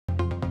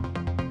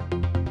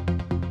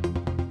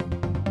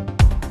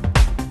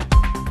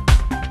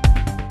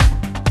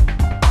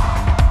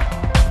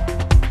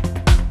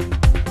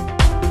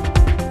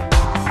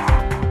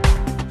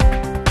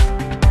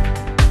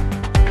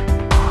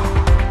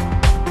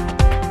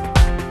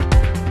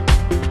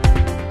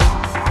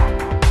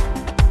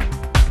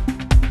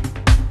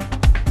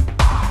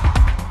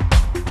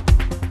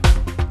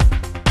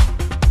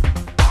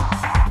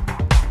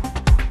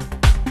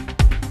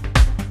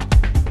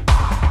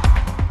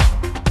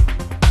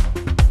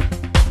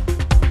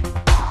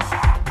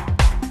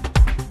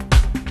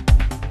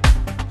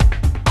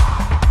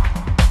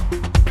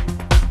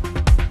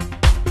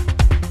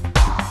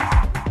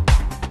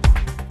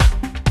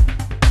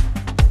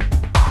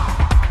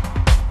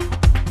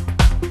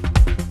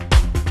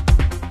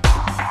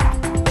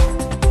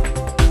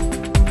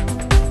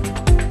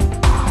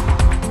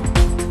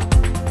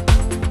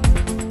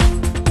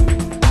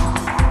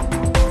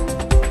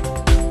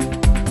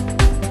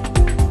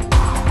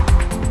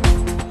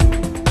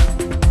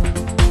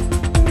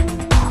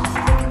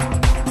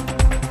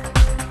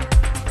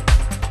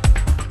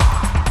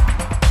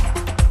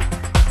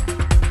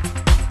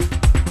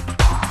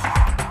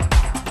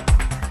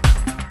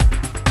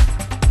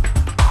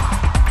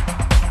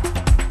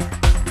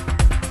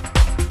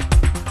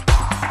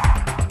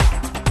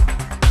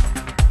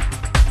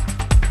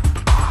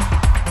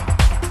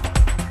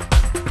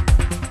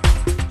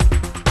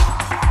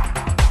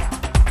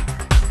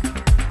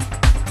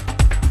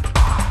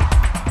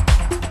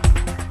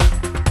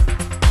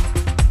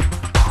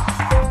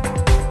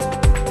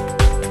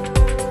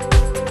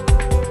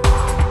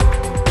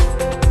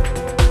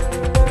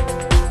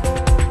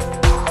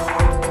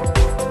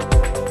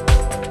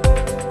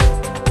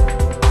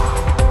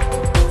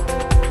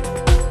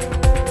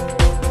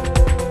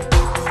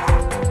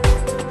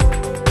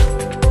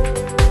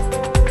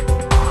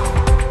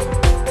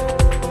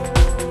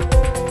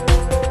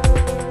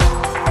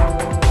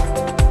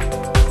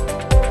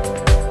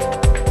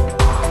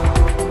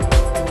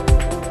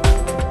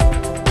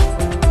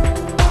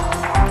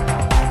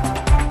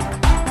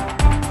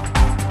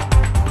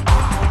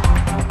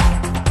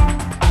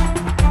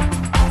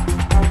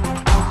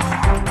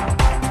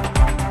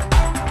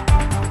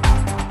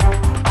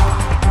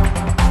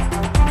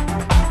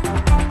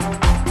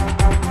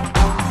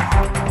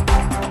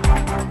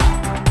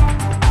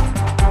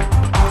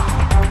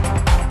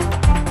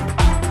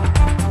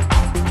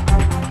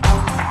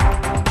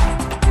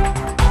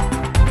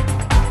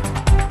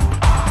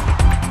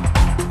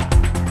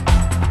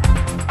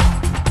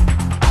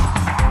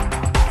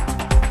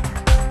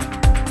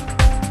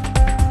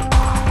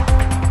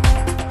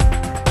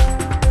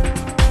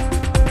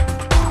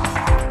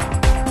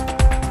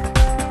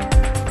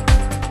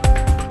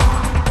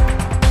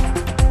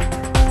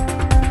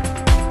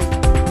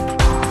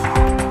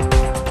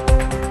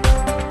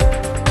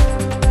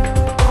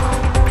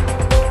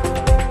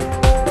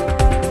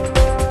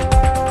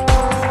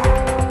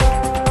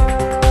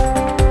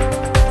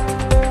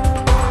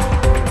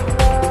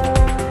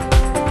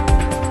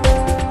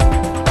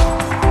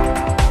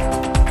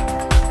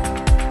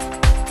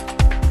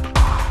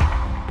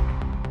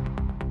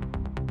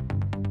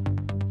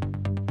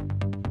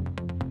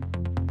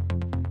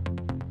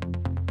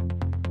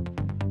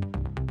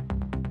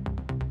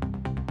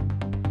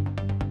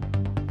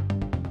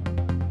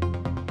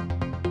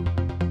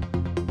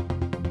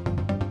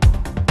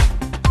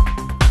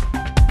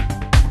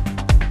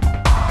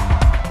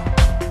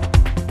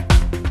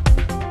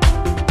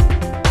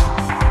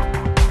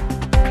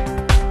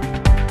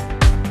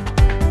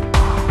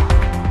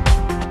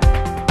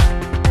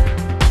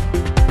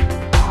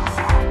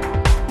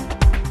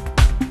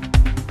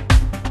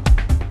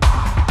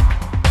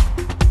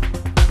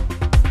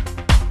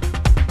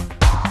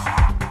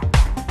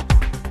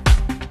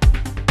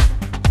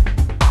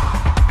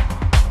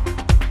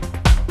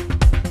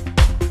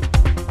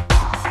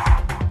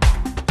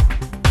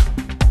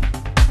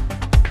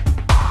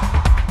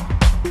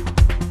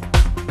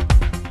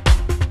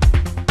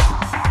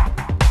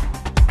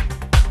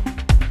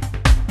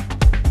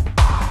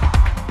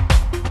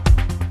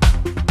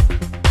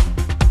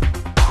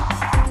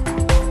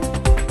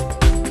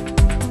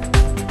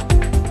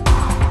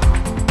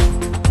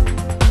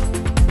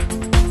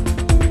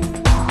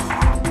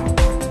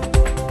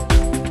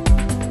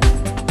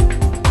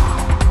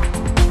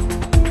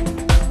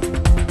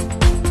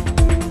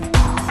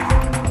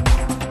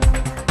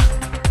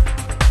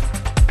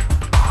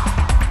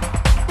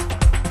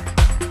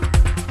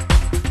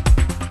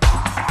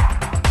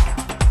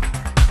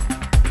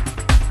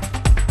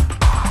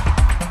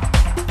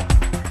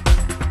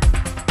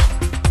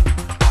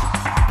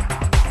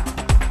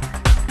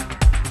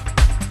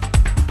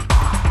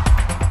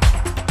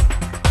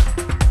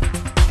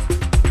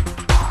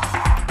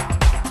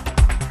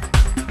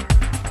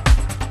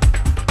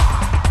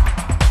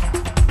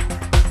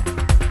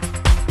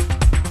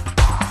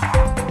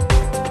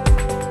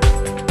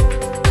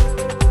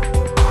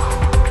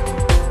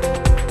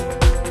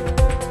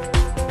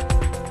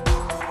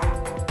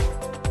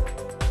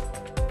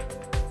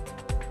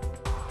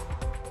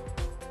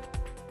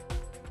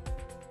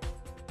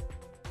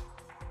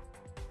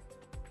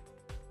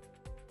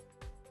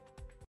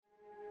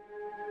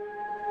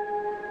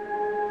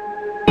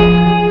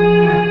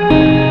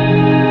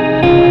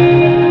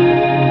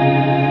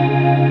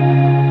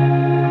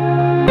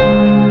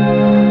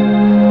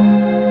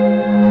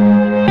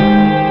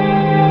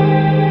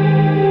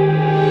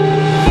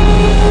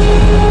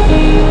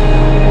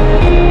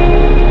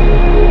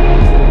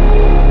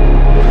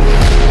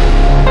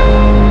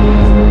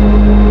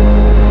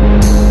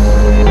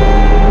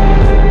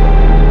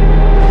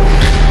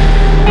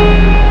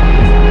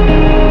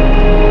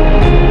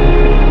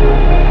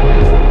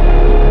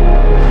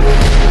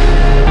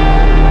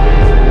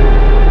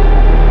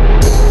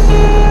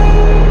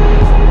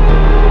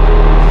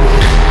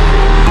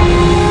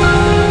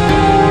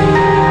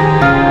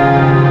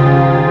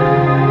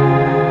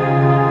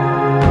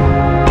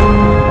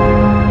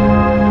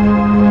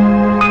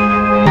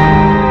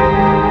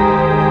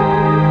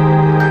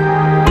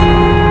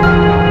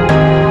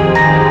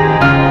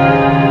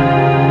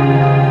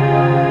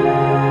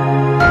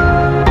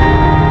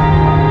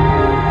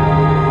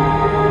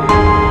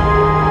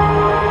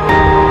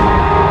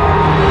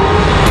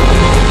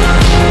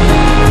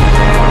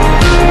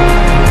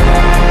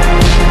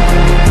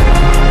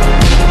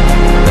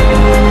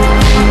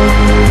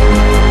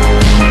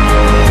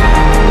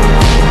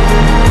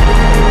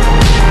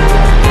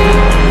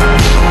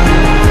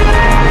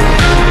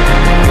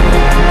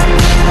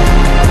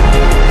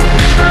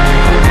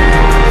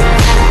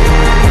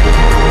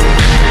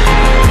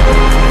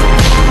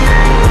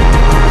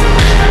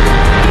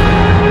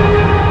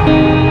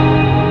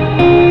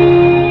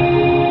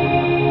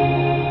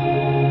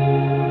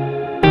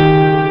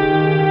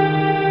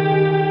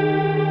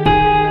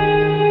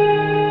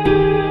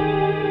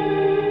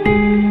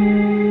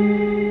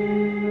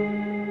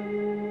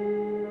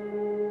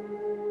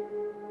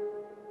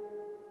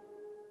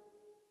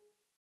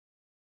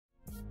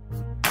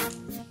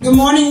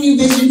morning, New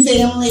Vision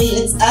family.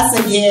 It's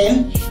us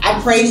again. I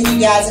pray that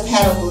you guys have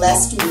had a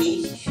blessed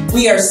week.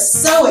 We are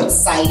so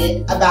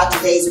excited about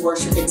today's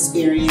worship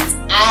experience.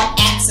 I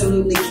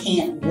absolutely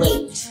can't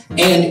wait.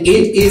 And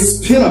it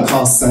is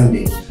Pentecost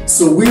Sunday,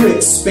 so we're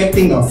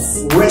expecting a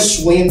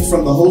fresh wind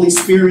from the Holy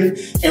Spirit,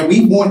 and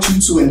we want you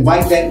to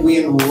invite that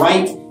wind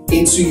right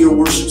into your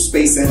worship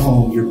space at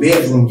home, your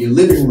bedroom, your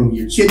living room,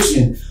 your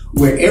kitchen,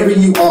 wherever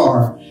you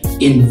are.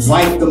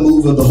 Invite the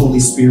move of the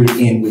Holy Spirit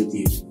in with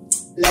you.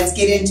 Let's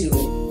get into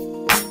it.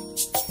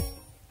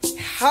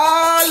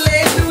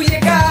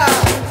 Hallelujah, God.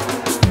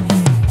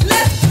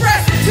 Let's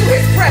press into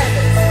His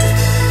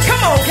presence.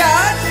 Come on,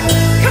 God.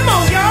 Come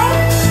on, y'all.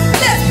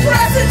 Let's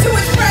press into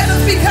His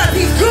presence because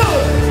He's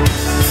good.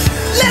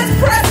 Let's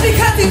press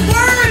because He's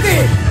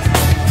worthy.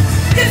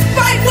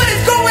 Despite what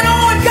is going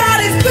on,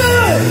 God is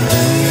good.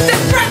 The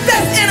breath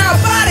that's in our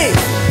body,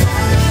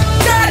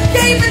 God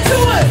gave it to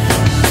us.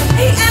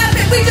 He asked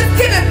that we just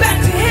give it back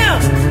to Him.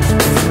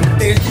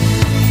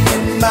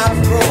 In my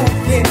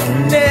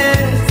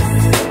brokenness,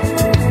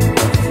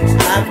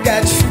 I've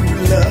got true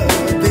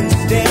love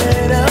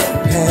instead of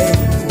pain.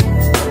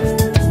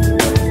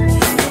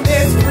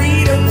 There's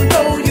freedom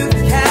though you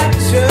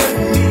captured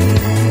me.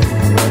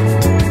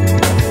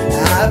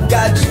 I've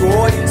got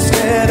joy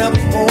instead of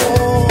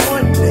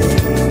mourning.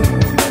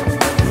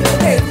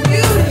 There's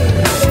beauty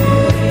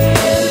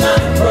in my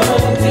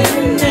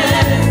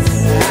brokenness.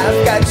 I've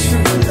got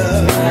true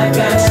love. I've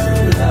got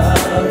true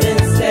love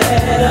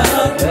instead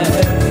of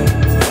pain.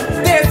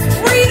 There's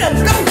freedom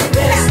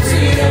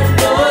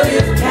though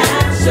you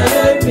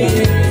captured me.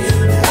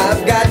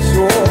 I've got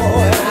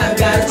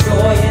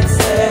joy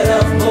instead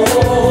of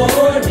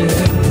mourning.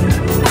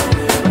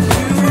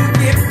 You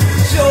give me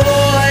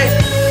joy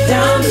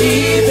down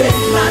deep in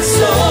my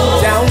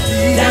soul, down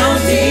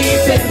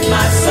deep in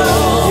my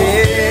soul,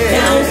 yeah.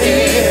 Down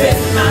deep in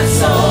my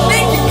soul.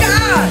 Thank you,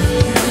 God.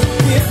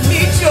 You give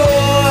me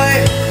joy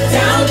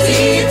down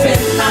deep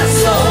in my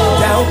soul,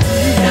 down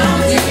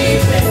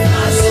deep in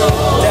my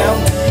soul, down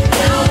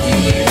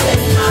deep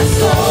in my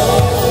soul.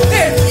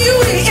 There's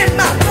beauty in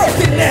my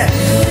brokenness.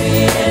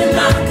 Beauty in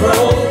my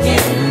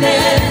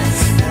brokenness.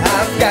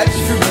 I've got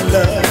true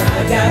love.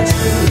 I've got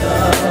true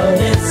love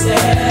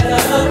instead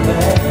of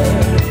pain.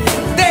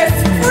 There's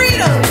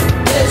freedom.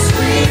 There's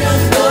freedom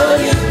though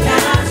you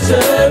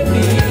captured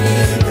me.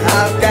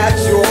 I've got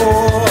joy.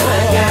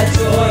 I've got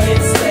joy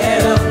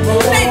instead of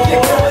mourning.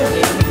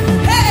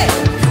 Hey,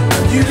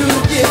 you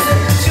give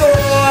me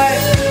joy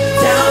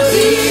down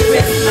deep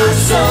in my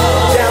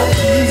soul.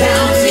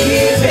 Down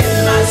deep in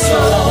my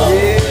soul.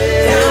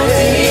 Down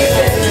deep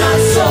in my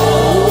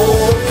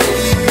soul.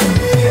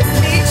 Give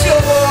me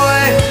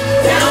joy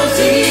down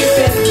deep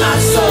in my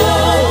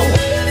soul.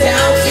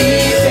 Down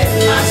deep in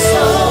my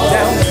soul.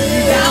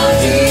 Down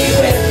deep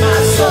in my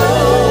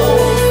soul.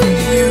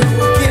 You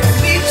give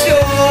me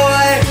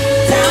joy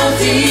down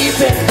deep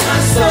in my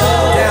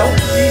soul.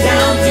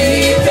 Down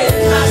deep in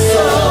my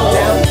soul.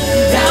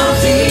 Down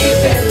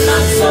deep in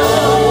my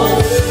soul.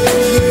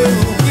 You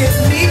give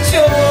me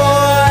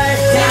joy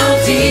down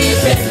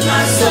deep in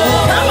my soul.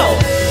 Come on.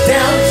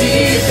 Down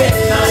deep in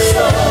my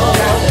soul.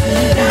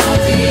 Down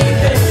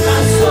deep in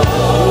my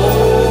soul.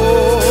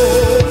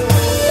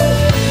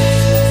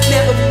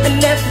 Never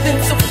been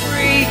so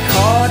free,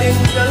 caught in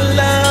your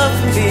love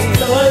for me.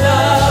 Your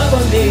love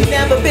for me.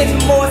 Never been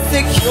more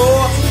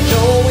secure,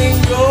 knowing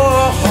your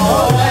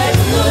heart.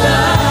 You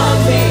love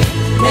me.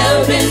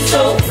 Never been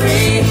so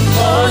free,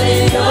 caught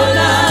in your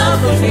love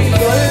for me.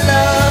 Your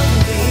love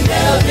for me.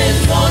 Never been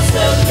more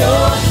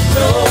secure,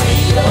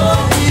 knowing your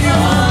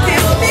heart.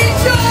 Give me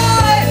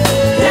joy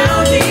down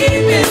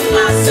deep in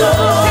my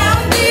soul.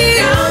 Down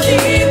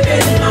deep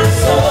in my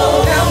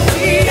soul. Down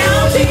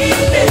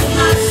deep in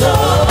my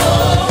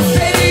soul.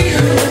 Say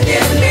you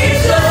give me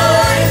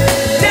joy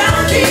down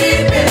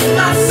deep in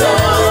my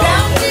soul.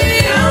 Down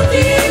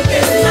deep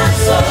in my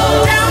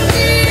soul. Down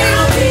deep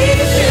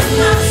in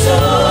my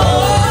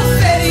soul.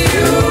 Say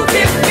you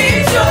give me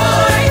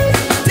joy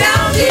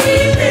down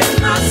deep in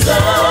my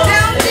soul.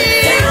 Down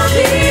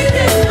deep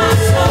in my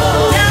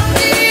soul. Down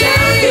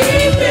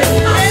deep in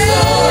my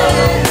soul.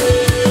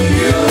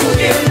 You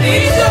give me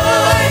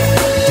joy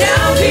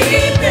down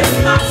deep in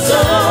my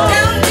soul.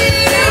 Down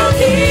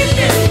deep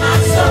in my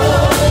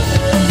soul.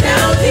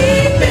 Down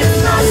deep in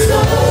my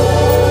soul.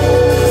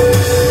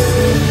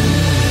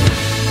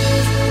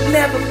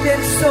 Never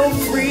been so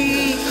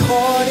free,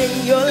 caught in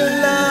your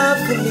love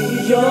for me.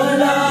 Your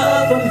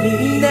love for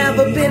me.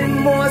 Never been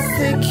more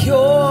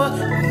secure,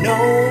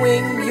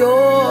 knowing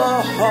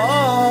your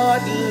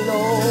heart,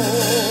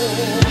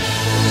 Lord.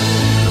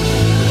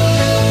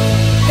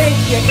 Thank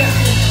you,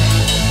 God.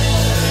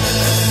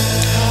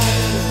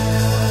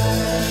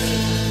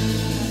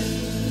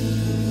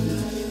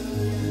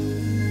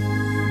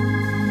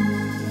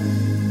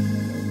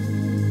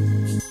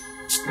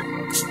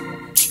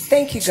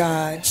 Thank you,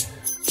 God,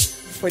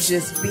 for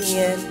just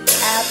being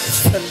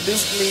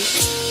absolutely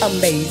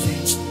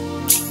amazing.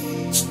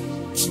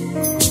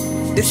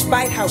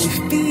 Despite how we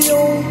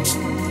feel,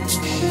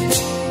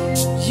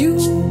 you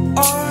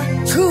are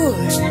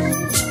good.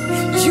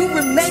 You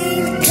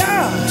remain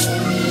God.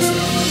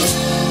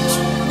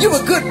 You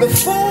were good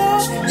before,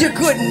 you're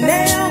good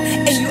now,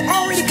 and you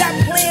already got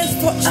plans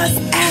for us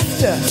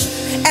after.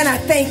 And I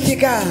thank you,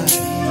 God,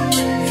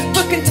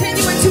 for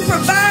continuing to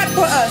provide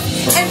for us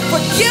and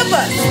forgive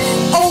us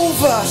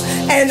over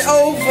and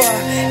over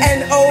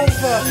and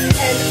over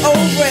and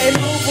over and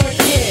over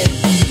again.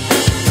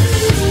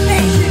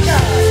 Thank you,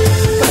 God,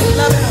 for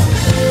loving us.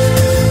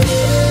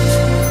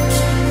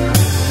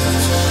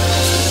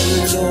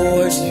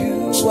 Lord, you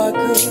are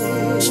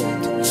good.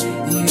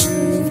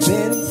 You've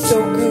been so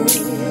good.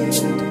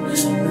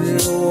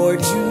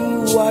 Lord,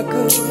 you are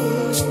good.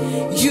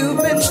 You've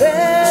been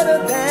better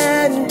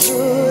than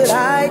good.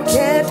 I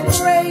can't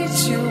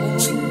praise you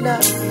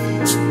enough.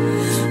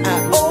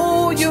 I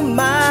owe you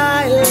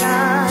my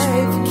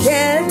life.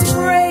 Can't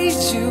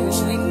praise you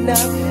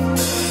enough.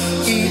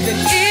 Even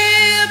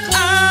if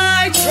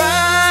I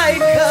try,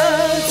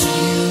 'cause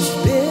you've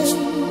been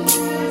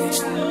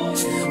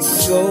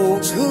so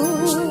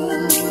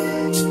good.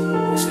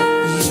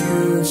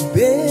 You've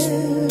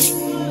been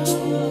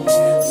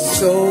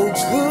so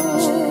good.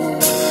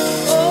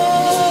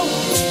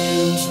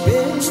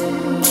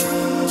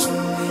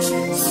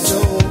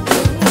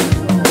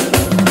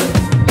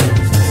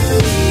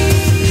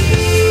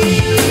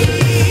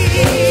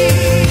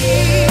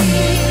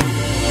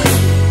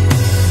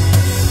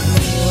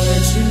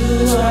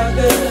 You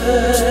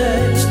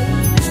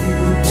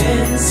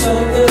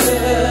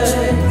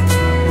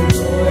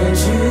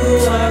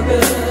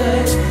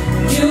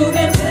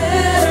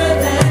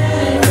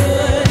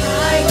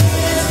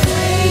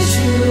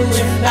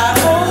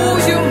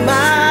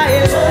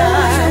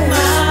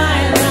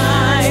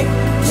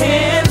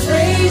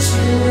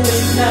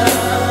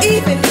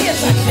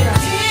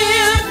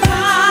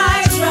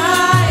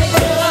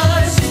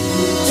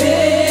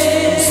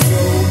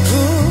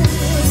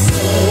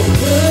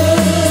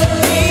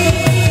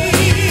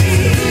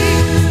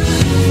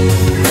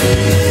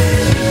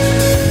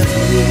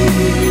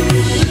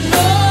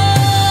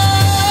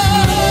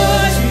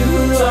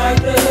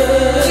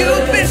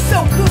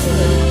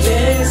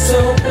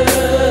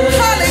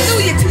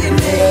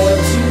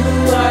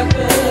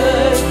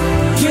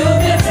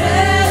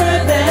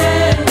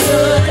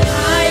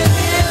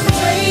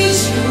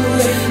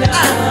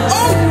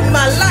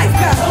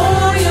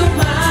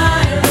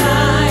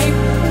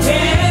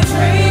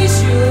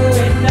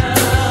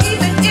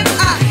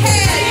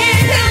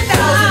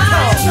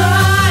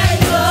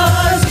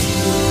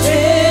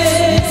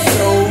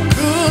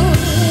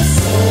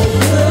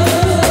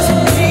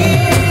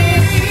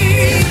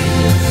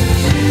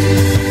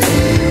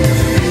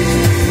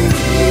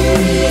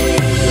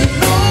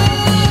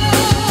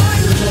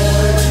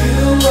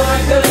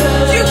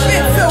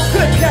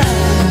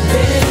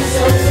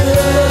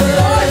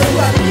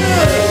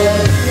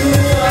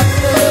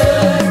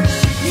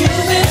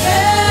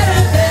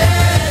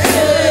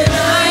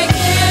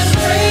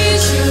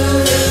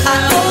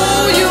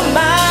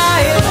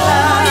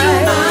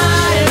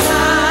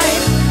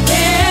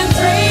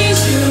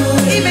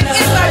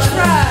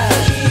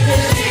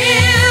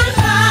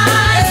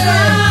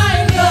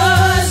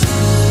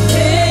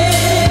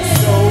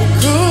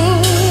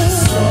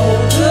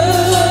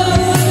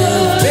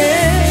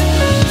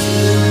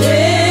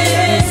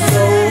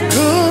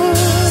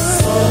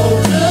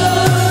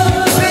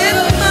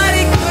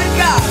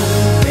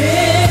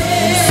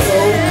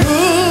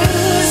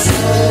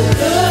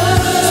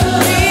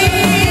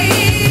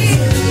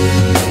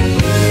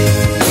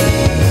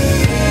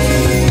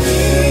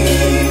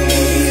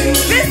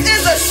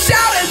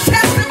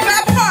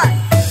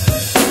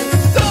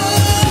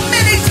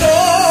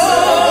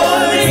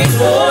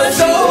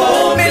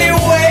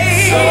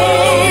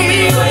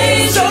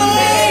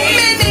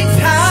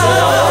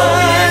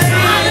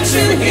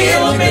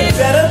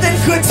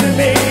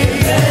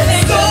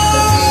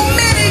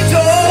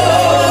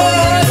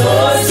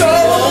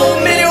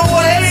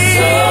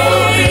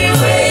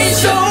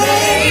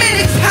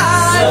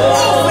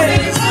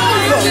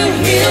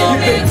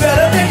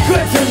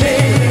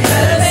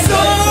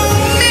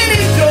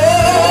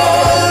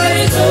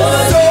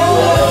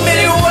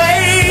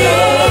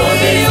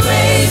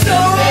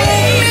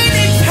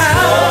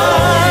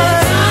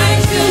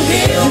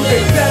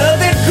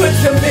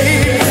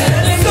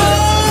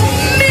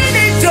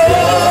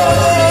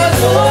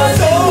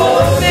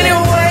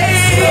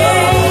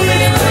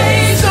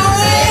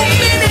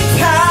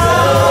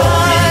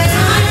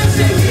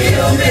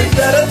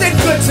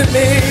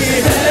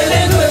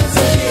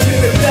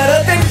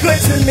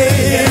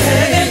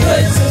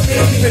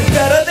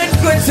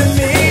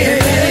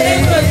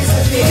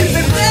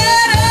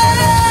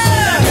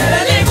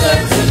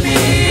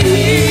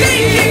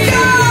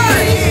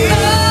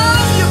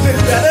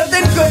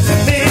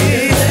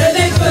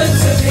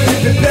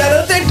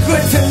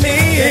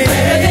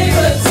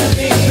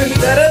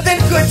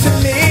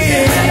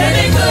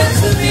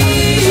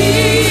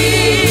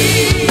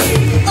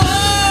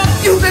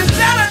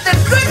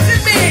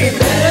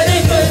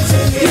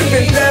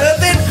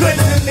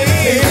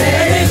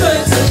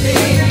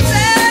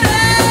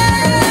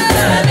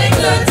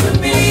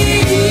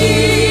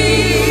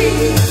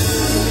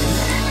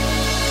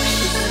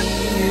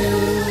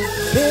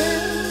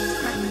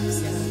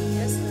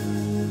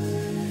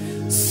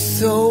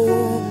so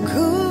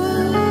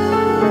good.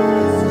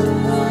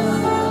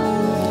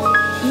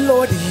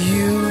 Lord,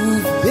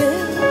 you've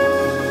been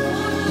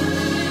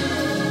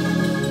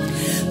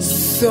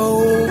so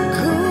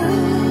good.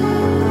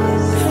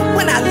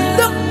 When I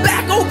look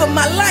back over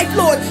my life,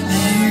 Lord,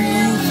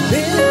 you've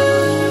been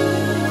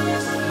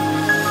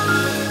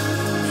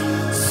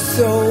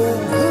so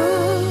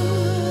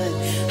good.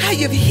 How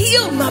you've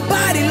healed my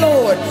body,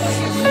 Lord.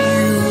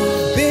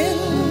 You've been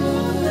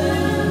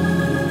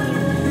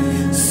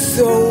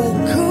so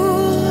good.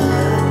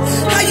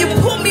 How you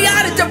pulled me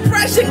out of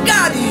depression,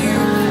 God.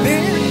 You've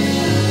been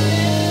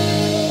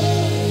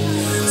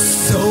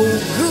so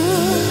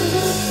good.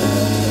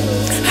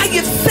 How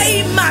you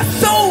saved my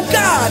soul,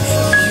 God.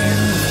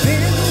 You've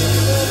been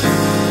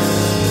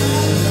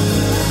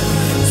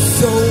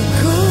so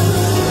good.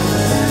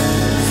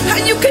 How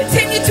you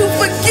continue to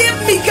forgive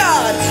me,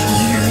 God.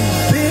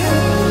 You've been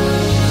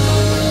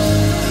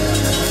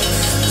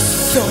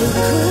so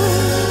good.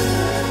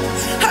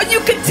 How you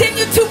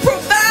continue to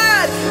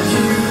provide.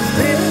 You've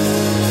been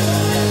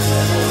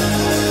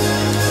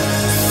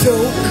so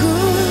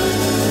good.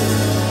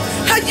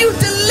 How you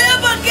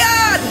deliver,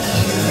 God.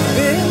 You've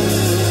been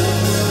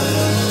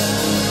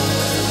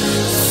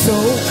so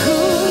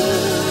good.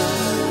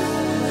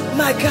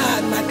 My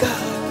God, my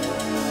God.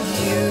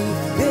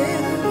 You've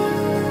been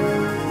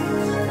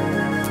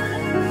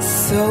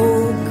so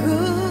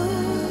good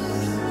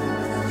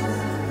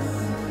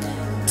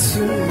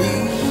to me.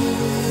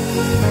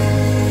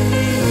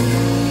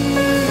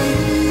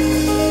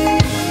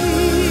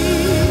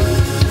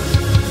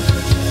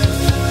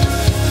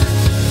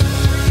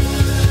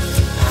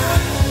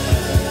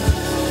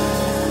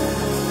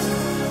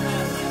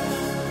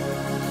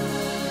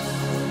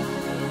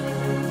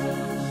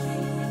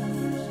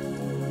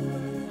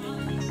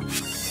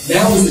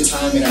 Now is the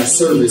time in our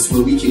service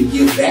where we can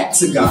give back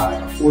to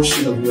God a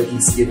portion of what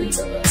He's given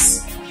to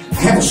us. I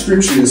have a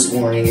scripture this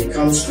morning. It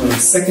comes from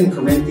 2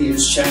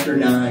 Corinthians chapter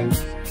 9,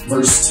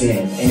 verse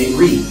 10, and it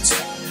reads,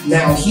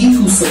 "Now he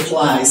who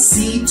supplies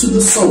seed to the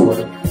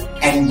sower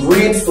and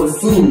bread for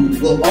food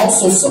will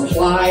also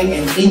supply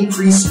and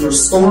increase your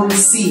stored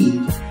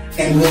seed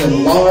and will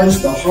enlarge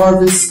the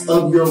harvest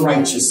of your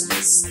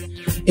righteousness."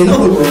 In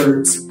other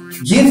words,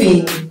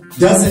 giving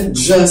doesn't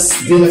just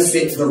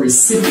benefit the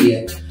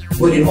recipient,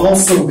 but it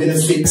also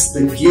benefits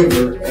the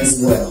giver as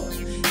well.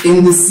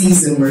 In this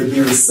season where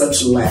there is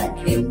such lack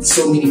and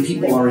so many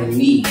people are in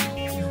need,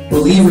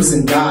 believers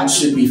in God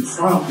should be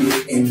prompted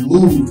and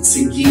moved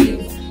to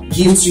give.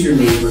 Give to your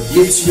neighbor,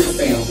 give to your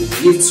family,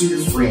 give to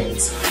your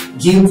friends,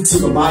 give to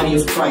the body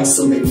of Christ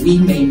so that we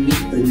may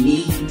meet the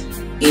need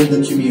in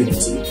the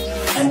community.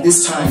 At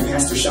this time,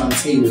 Pastor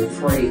Shantae will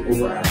pray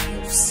over our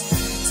gifts.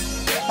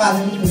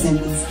 Father, we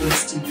present these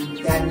gifts to you.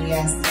 God, we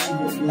ask that you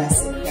would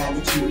bless it. God,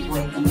 that you would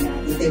break them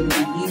down, that they would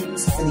be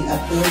used for the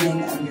upbuilding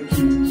of your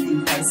kingdom. In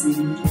Christ's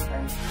name we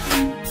pray.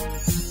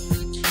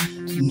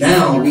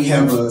 Now we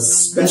have a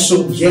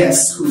special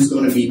guest who's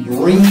going to be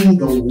bringing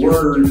the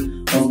word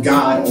of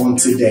God on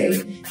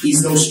today.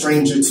 He's no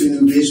stranger to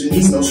New Vision.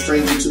 He's no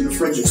stranger to the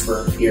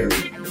Fredericksburg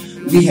area.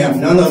 We have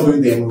none other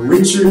than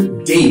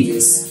Richard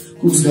Davis,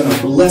 who's going to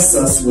bless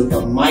us with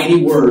a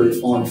mighty word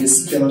on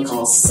this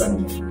Pentecost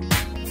Sunday.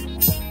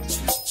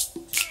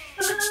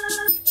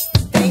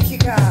 Thank you,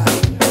 God.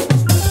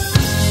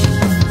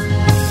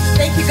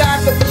 Thank you, God,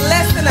 for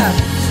blessing us.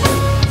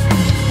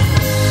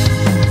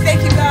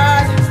 Thank you,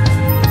 God,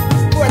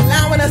 for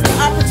allowing us the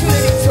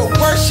opportunity to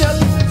worship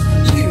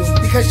you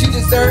because you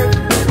deserve it.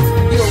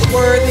 You're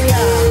worthy,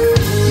 God.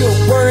 You're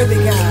worthy,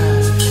 God.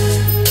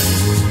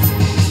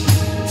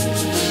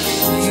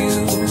 You,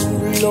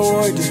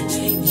 Lord,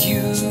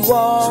 you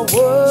are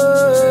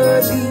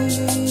worthy.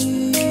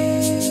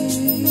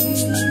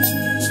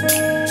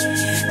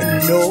 And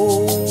no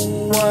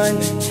one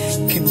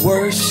can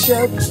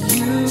worship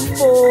you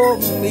for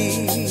me.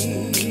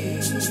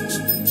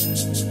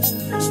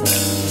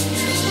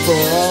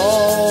 For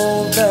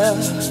all the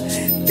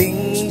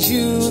things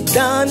you've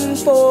done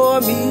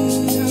for me,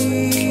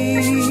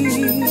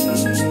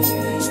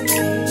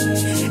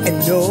 and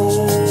no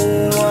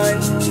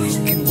one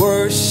can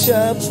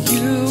worship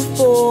you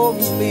for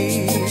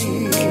me.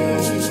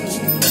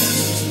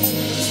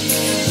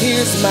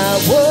 Here's my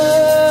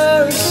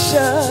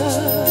worship,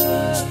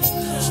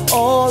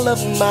 all of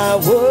my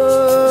worship.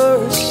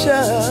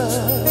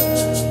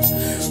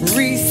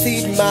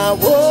 Receive my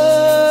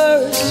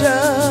worship,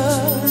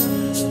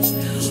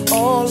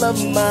 all of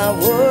my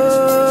worship.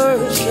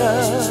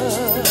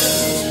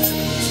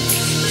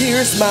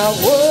 Here's my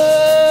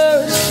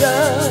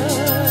worship,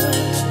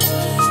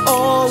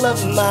 all of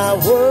my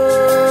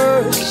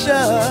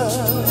worship.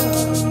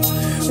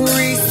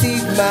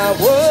 Receive my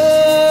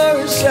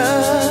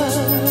worship,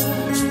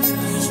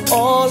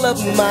 all of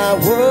my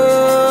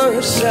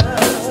worship.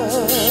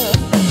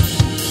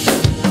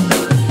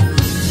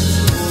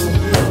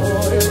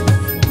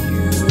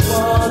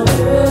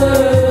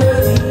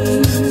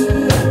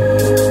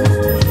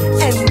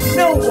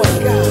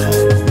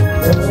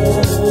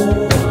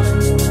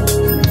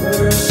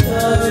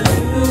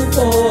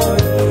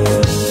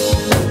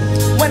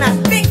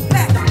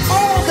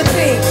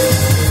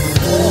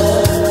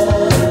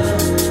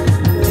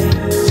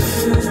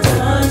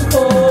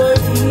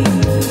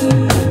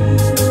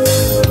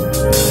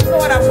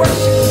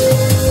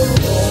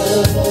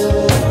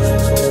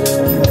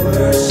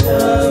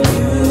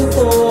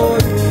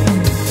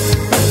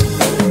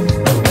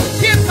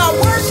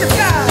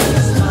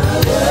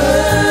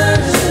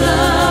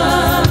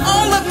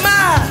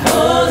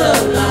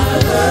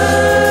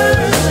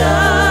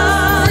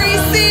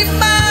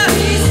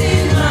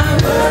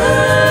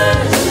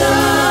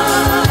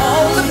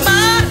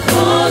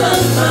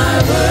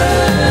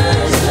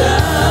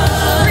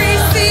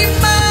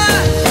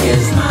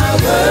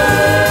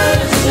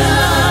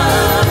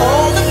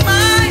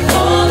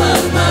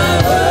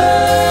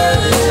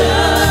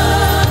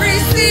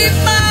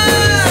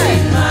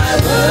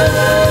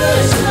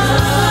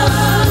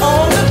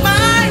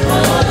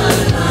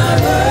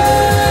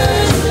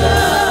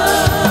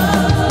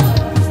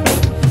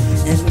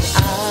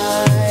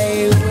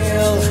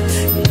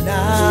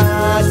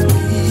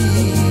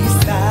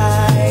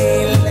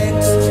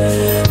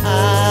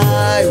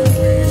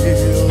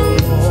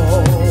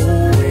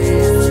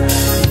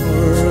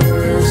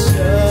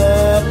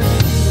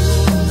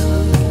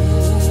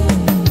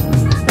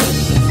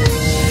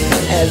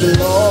 as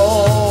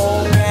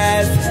long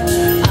as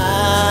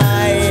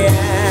I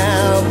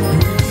am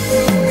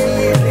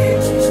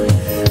breathing,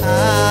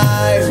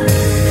 I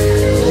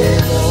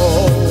will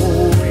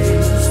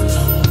always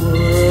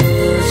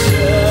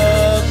worship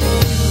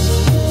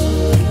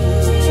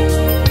you.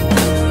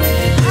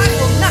 I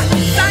will not be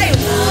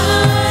silent.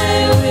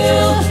 I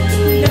will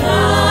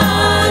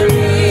not be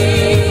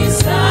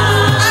silent.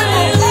 I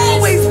will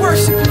always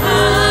worship you.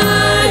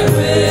 I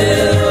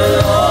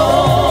will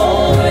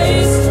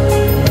always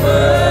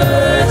worship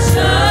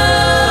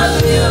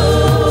you.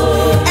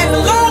 As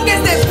long as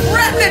there's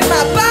breath in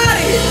my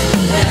body.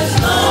 As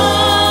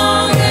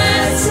long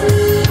as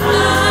I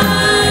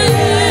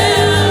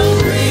am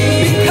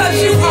breathing. Because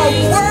you are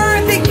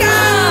worthy, God.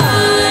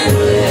 I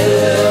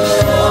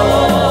will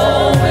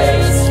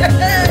always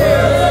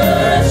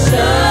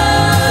worship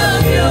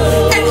you.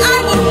 And I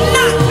will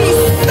not be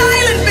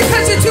silent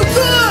because you're too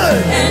good.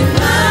 And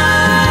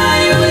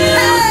I will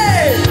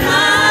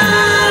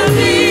not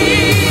be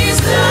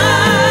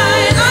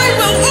silent. I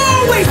will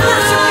always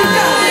worship you,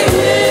 God.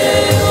 I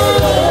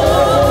will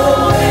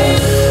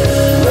always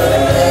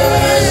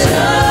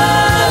worship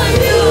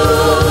you.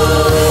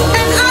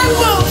 And I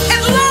will,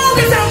 as long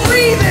as I'm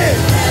breathing,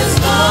 as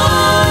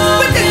long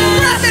with the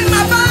breath in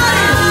my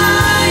body,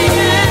 I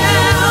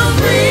am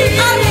breathing.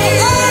 I will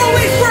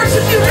always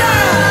worship you, God.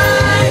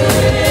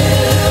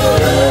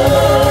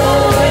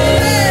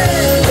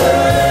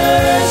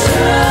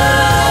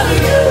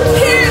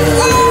 Here's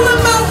all of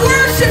my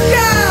worship,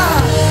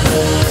 God.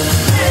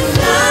 And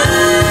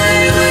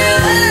I will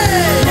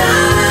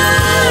not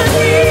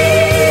be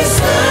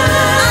silent.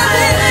 I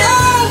will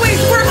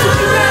always worship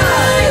you,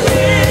 God.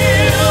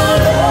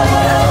 I will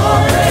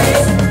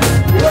always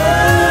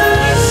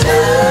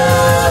worship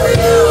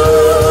you.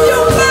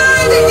 You're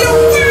worthy, you're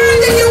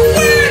worthy, you're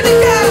worthy,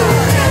 God.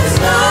 As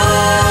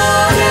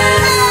long as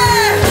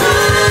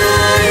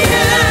I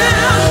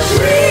am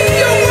breathing.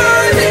 You're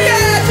worthy,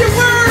 God, you're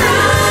worthy.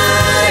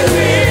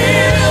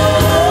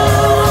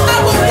 I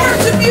will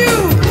worship you.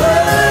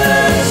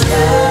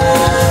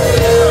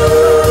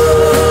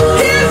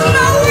 Here's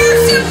my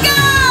worship,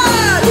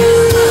 God.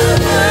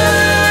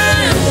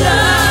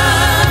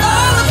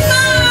 All of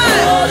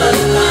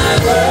my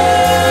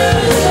worship.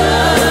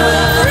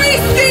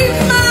 Receive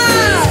my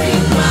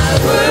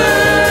worship.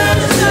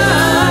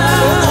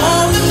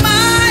 All of my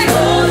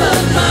worship.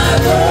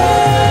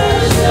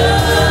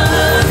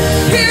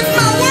 Here's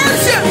my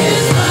worship.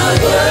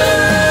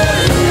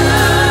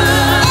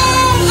 All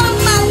of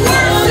my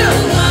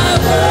worship.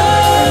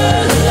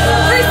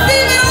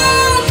 Receive it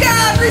all,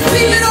 God.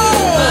 Receive it all.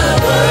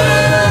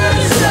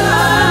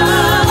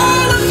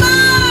 All of my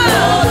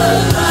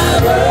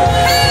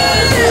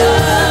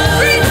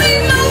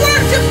receive my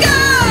worship,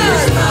 God.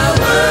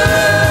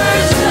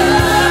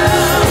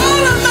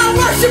 All of my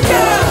worship,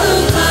 God.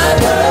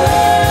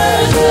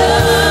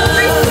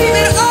 Receive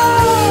it all.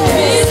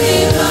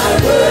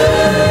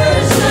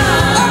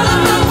 All of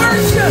my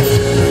worship.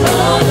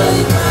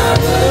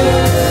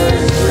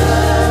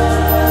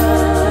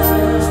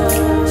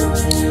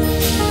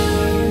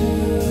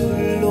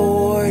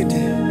 Lord,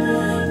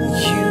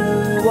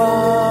 you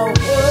are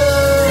worthy.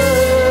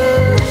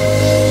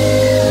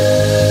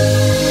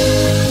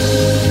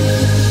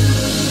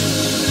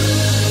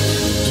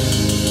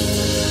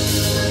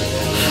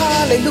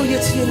 Hallelujah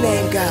to your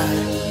name, God.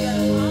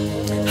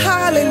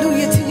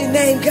 Hallelujah to your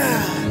name,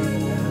 God.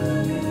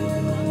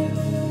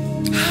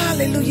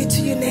 Hallelujah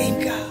to your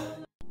name, God.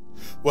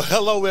 Well,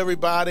 hello,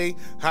 everybody.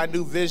 High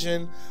New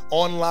Vision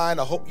Online.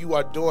 I hope you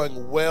are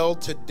doing well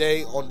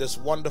today on this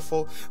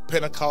wonderful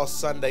Pentecost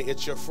Sunday.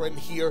 It's your friend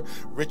here,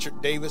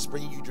 Richard Davis,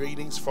 bringing you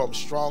greetings from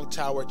Strong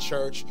Tower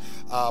Church,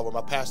 where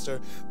my pastor,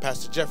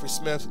 Pastor Jeffrey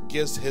Smith,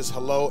 gives his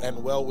hello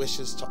and well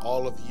wishes to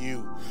all of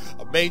you.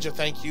 A major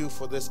thank you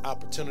for this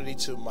opportunity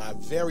to my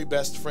very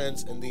best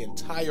friends in the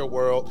entire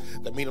world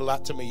that mean a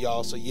lot to me,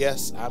 y'all. So,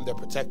 yes, I'm their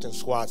protecting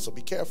squad, so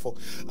be careful.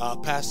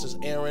 Pastors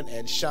Aaron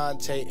and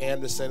Shantae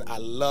Anderson, I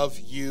love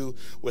you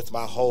with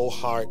my whole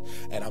heart,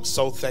 and I'm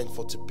so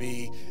thankful to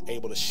be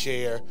able to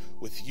share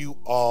with you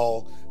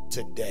all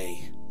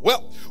today.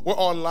 Well, we're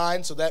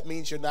online, so that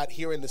means you're not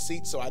here in the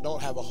seat, so I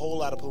don't have a whole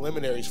lot of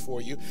preliminaries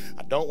for you.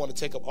 I don't want to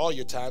take up all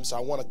your time, so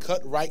I want to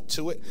cut right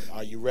to it.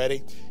 Are you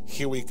ready?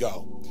 Here we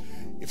go.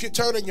 If you're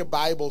turning your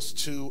Bibles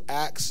to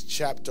Acts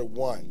chapter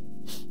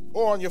 1,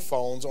 or on your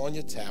phones, or on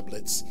your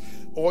tablets,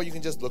 or you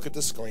can just look at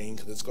the screen,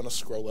 because it's going to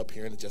scroll up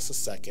here in just a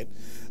second.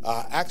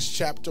 Acts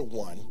chapter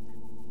 1.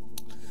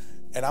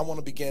 And I want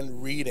to begin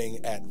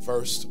reading at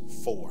verse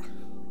 4.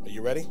 Are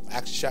you ready?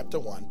 Acts chapter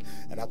 1,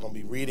 and I'm going to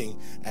be reading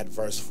at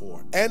verse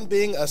 4. And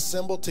being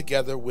assembled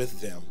together with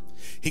them,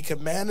 he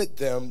commanded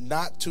them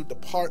not to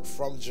depart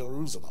from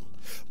Jerusalem,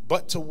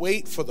 but to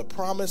wait for the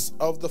promise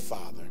of the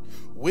Father,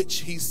 which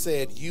he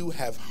said, you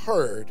have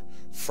heard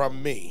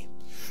from me.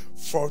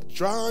 For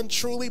John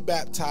truly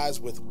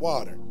baptized with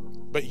water,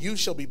 but you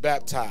shall be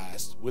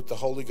baptized with the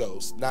Holy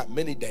Ghost not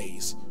many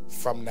days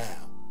from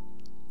now.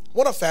 I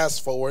want to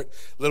fast forward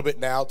a little bit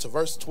now to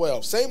verse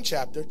 12. Same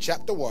chapter,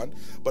 chapter 1,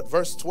 but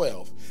verse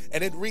 12.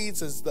 And it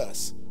reads as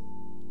thus.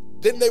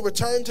 Then they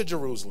returned to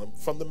Jerusalem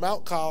from the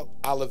mount called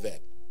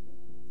Olivet,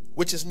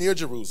 which is near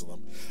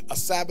Jerusalem, a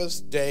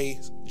Sabbath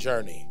day's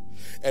journey.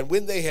 And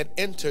when they had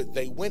entered,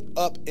 they went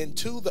up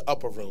into the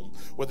upper room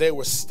where they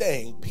were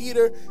staying,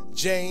 Peter,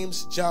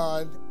 James,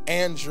 John,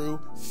 Andrew,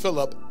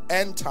 Philip,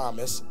 and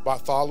Thomas,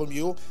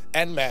 Bartholomew,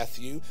 and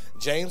Matthew,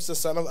 James the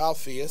son of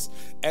Alphaeus,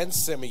 and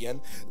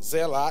Simeon,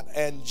 Zealot,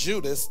 and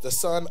Judas the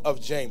son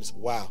of James.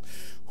 Wow.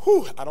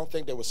 Whew, I don't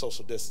think they were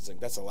social distancing.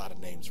 That's a lot of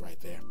names right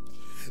there.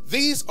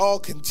 These all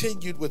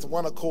continued with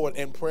one accord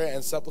in prayer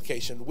and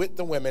supplication with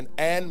the women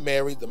and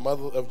Mary, the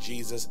mother of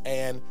Jesus,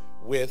 and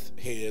with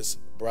his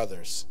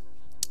brothers.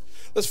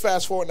 Let's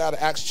fast forward now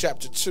to Acts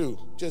chapter 2.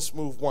 Just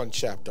move one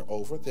chapter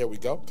over. There we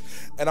go.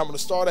 And I'm going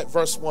to start at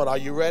verse 1. Are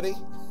you ready?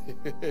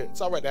 It's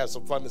all right to have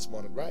some fun this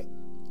morning, right?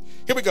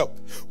 Here we go.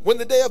 When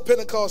the day of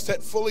Pentecost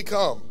had fully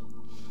come,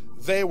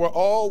 they were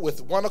all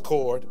with one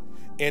accord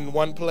in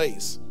one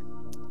place.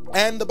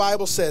 And the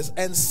Bible says,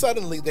 and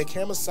suddenly there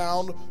came a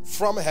sound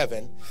from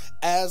heaven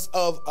as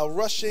of a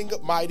rushing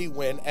mighty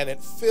wind, and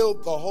it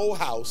filled the whole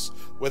house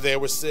where they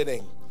were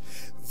sitting.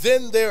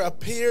 Then there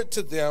appeared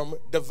to them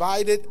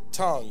divided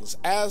tongues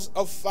as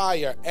of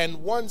fire,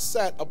 and one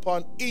sat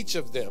upon each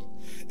of them.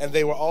 And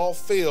they were all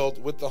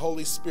filled with the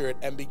Holy Spirit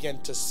and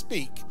began to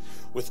speak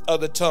with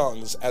other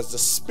tongues as the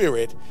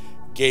Spirit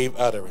gave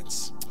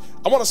utterance.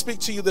 I want to speak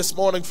to you this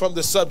morning from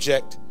the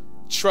subject,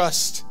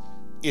 trust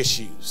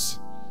issues.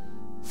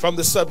 From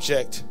the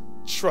subject,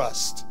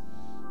 trust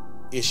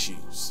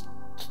issues.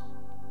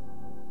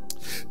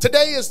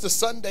 Today is the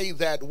Sunday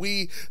that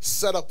we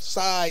set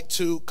aside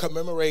to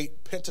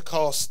commemorate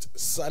Pentecost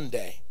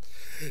Sunday.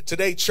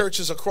 Today,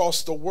 churches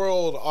across the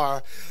world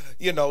are,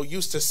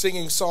 used to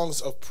singing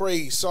songs of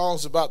praise,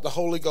 songs about the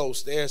Holy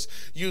Ghost. There's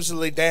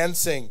usually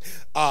dancing,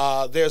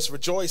 there's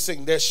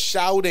rejoicing, there's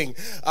shouting.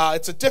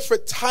 It's a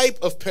different type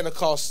of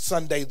Pentecost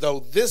Sunday,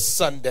 though, this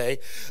Sunday,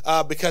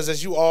 because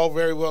as you all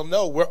very well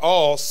know, we're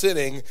all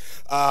sitting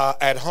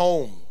at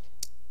home.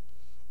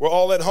 We're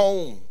all at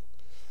home.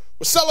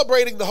 We're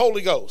celebrating the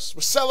Holy Ghost.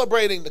 We're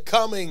celebrating the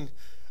coming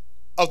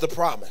of the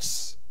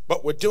promise,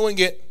 but we're doing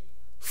it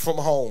from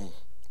home.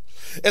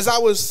 As I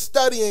was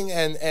studying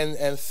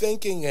and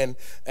thinking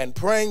and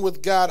praying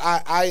with God,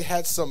 I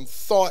had some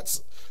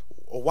thoughts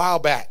a while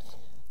back.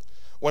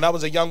 When I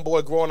was a young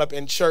boy growing up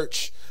in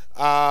church,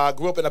 I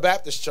grew up in a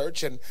Baptist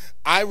church, and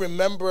I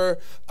remember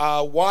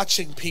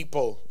watching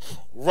people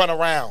run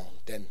around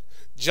and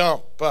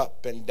jump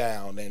up and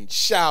down and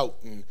shout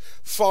and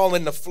fall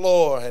in the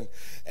floor.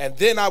 And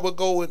then I would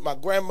go with my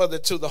grandmother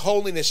to the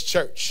holiness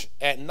church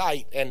at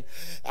night. And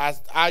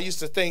I used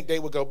to think they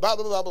would go blah,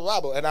 blah, blah,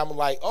 blah, blah. And I'm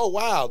like, oh,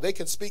 wow, they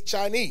can speak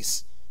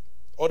Chinese,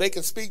 or they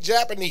can speak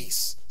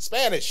Japanese,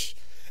 Spanish.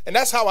 And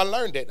that's how I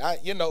learned it.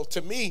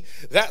 To me,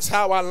 that's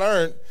how I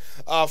learned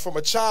from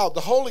a child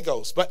the Holy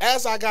Ghost. But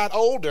as I got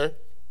older,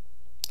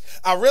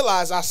 I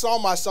realized I saw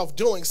myself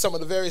doing some of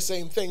the very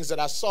same things that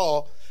I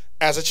saw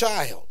as a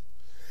child.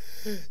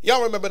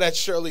 Y'all remember that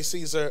Shirley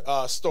Caesar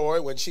story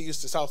when she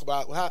used to talk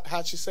about,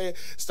 how'd she say it?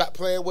 Stop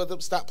playing with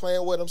him, stop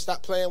playing with him,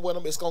 stop playing with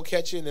him. It's going to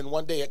catch you. And then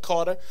one day it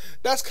caught her.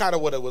 That's kind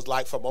of what it was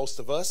like for most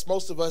of us.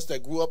 Most of us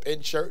that grew up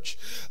in church,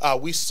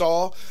 we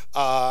saw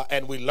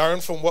and we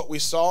learned from what we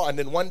saw. And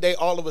then one day,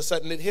 all of a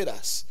sudden, it hit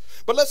us.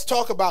 But let's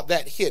talk about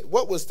that hit.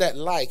 What was that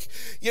like?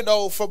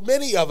 For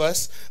many of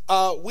us,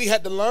 we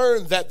had to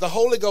learn that the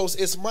Holy Ghost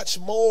is much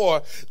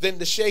more than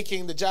the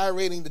shaking, the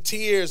gyrating, the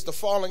tears, the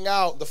falling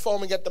out, the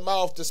foaming at the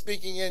mouth, the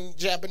speaking in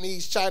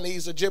Japanese,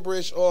 Chinese, or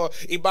gibberish, or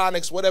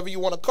Ebonics, whatever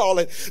you want to call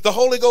it. The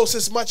Holy Ghost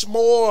is much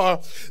more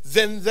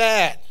than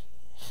that.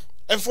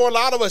 And for a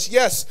lot of us,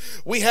 yes,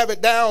 we have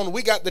it down.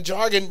 We got the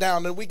jargon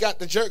down, and we got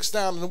the jerks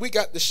down, and we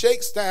got the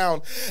shakes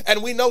down,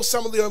 and we know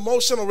some of the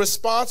emotional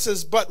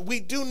responses, but we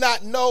do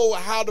not know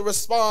how to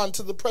respond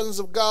to the presence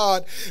of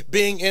God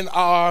being in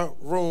our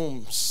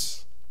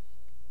rooms.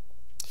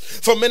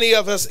 For many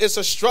of us, it's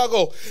a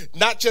struggle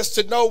not just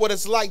to know what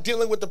it's like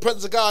dealing with the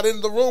presence of God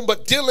in the room,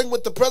 but dealing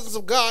with the presence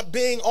of God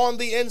being on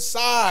the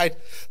inside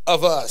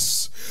of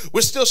us.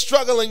 We're still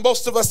struggling,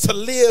 most of us, to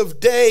live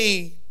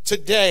day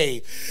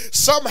today.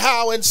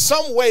 Somehow, in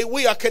some way,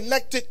 we are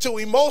connected to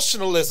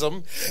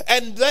emotionalism,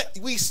 and that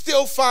we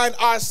still find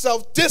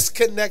ourselves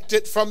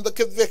disconnected from the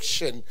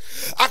conviction.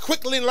 I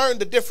quickly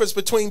learned the difference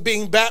between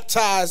being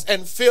baptized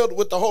and filled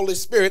with the Holy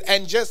Spirit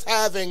and just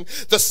having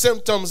the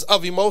symptoms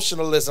of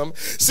emotionalism.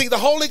 See, the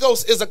Holy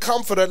Ghost is a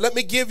comforter. Let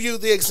me give you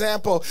the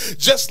example.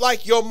 Just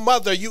like your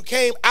mother, you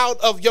came out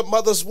of your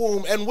mother's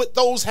womb, and with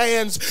those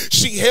hands,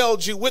 she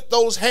held you. With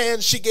those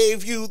hands, she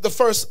gave you the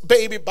first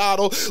baby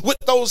bottle. With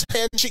those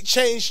hands, She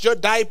changed your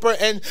diaper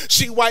and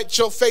she wiped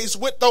your face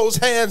with those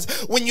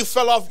hands. When you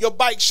fell off your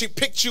bike, she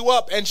picked you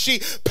up and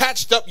she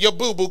patched up your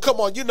boo-boo. Come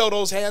on, you know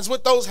those hands.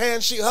 With those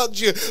hands, she hugged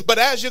you. But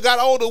as you got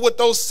older, with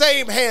those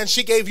same hands,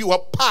 she gave you a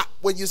pop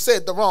when you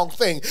said the wrong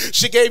thing.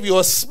 She gave you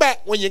a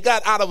smack when you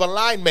got out of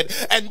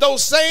alignment. And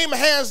those same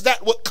hands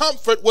that would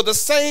comfort were the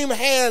same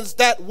hands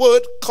that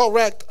would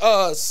correct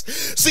us.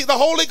 See, the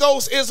Holy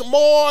Ghost is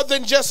more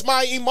than just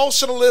my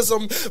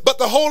emotionalism, but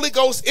the Holy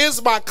Ghost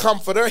is my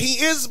comforter.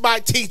 He is my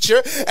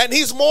teacher, and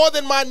he's more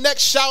than my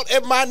next shout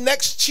and my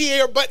next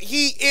cheer, but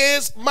he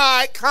is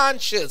my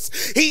conscience.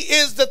 He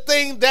is the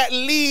thing that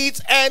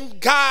leads and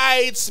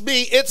guides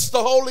me. It's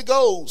the Holy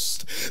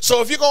Ghost.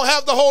 So if you're going to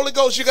have the Holy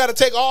Ghost, you got to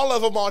take all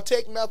of them or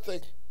take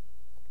nothing.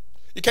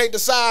 You can't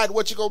decide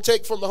what you're going to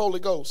take from the Holy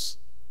Ghost.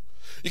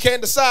 You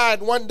can't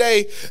decide one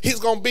day he's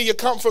going to be your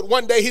comfort,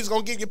 one day he's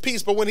going to give you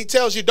peace, but when he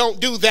tells you don't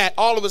do that,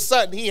 all of a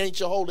sudden he ain't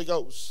your Holy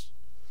Ghost.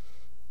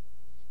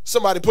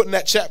 Somebody put in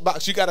that chat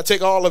box, you got to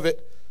take all of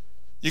it.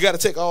 You got to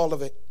take all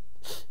of it.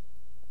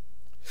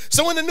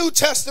 So in the New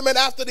Testament,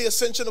 after the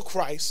ascension of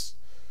Christ,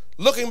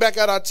 looking back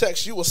at our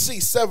text, you will see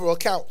several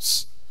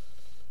accounts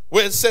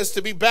where it says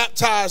to be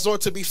baptized or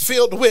to be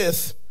filled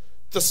with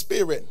the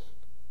Spirit.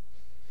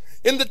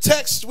 In the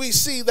text, we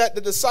see that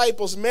the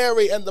disciples,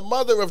 Mary and the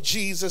mother of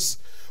Jesus,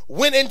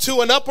 went into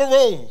an upper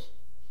room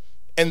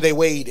and they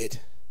waited.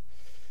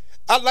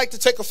 I'd like to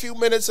take a few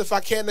minutes, if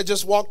I can, to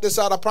just walk this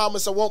out. I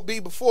promise I won't be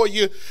before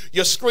your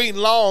screen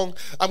long.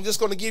 I'm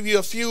just going to give you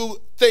a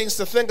few things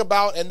to think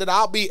about, and then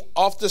I'll be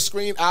off the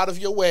screen, out of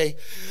your way.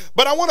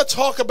 But I want to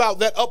talk about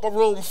that upper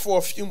room for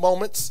a few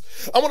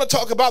moments. I want to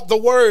talk about the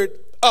word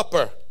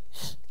upper.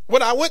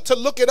 When I went to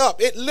look it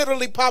up, it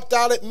literally popped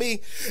out at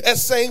me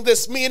as saying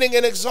this, meaning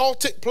an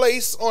exalted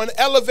place or an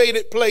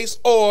elevated place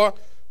or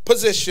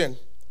position.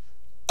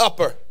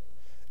 Upper.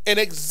 An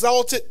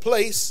exalted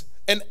place,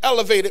 an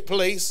elevated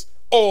place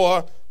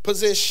or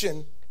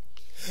position.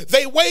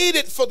 They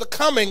waited for the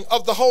coming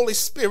of the Holy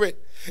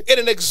Spirit in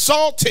an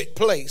exalted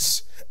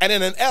place and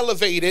in an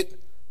elevated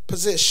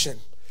position.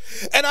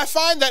 And I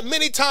find that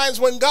many times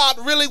when God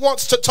really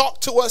wants to talk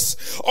to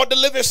us or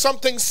deliver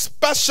something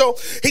special,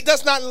 he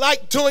does not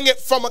like doing it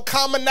from a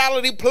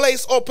commonality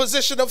place or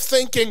position of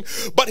thinking,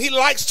 but he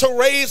likes to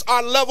raise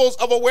our levels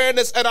of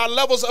awareness and our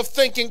levels of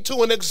thinking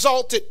to an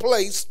exalted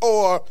place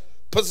or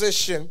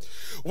position.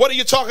 What are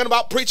you talking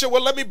about, preacher?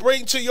 Well, let me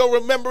bring to your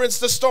remembrance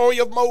the story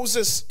of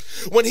Moses.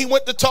 When he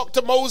went to talk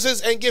to Moses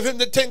and give him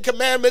the 10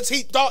 commandments,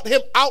 he brought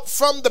him out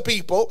from the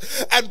people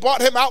and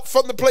brought him out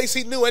from the place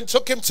he knew and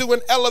took him to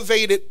an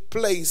elevated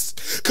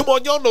place. Come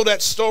on, y'all know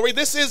that story.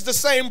 This is the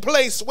same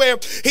place where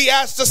he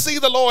asked to see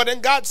the Lord,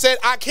 and God said,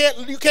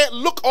 you can't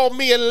look on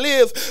me and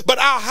live, but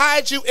I'll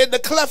hide you in the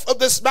cleft of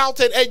this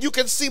mountain and you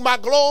can see my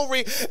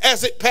glory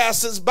as it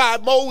passes by.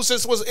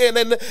 Moses was in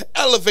an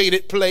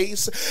elevated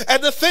place.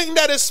 And the thing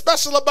that is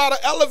special about an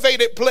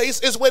elevated place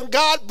is when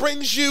God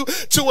brings you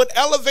to an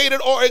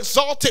elevated or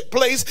exalted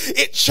place,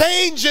 it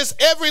changes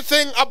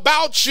everything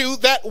about you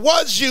that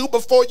was you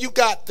before you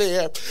got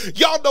there.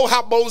 Y'all know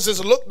how Moses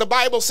looked. The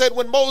Bible said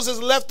when Moses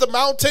left the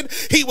mountain,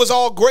 he was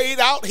all grayed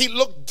out. He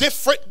looked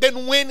different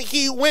than when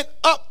he went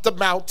up the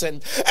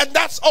mountain. And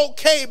that's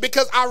okay,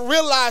 because I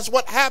realize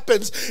what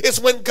happens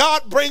is when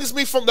God brings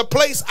me from the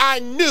place I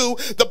knew,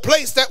 the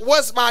place that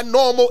was my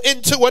normal,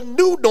 into a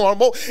new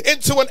normal,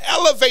 into an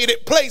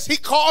elevated place, he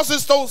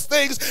causes those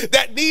things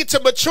that need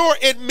to mature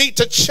in me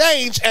to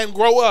change and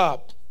grow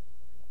up.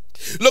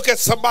 Look at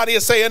somebody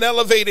and say an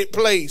elevated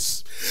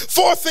place.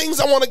 4 things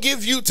I want to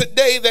give you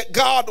today that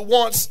God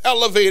wants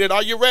elevated.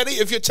 Are you ready?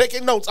 If you're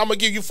taking notes, I'm going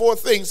to give you 4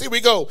 things. Here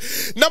we go.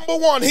 Number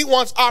 1, he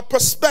wants our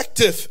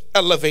perspective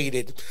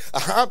elevated.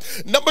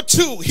 Number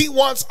 2, he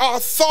wants our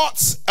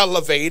thoughts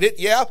elevated.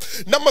 Yeah.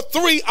 Number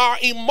 3, our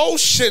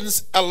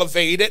emotions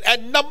elevated.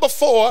 And number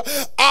 4,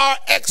 our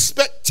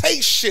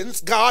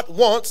expectations God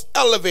wants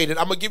elevated.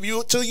 I'm going to give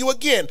you to you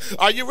again.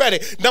 Are you ready?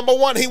 Number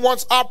 1, he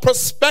wants our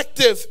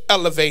perspective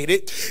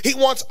elevated. He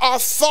wants our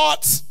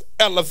thoughts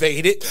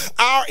elevated,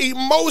 our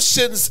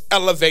emotions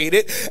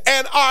elevated,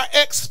 and our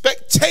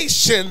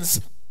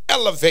expectations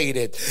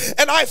elevated.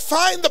 And I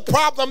find the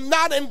problem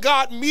not in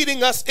God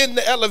meeting us in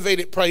the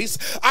elevated place.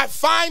 I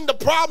find the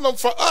problem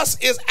for us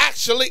is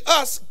actually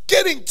us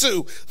getting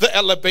to the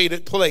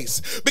elevated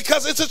place,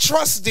 because it's a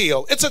trust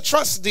deal. It's a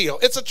trust deal.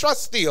 It's a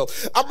trust deal.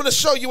 I'm going to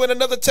show you in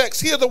another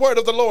text. Hear the word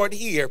of the Lord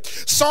here.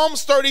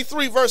 Psalms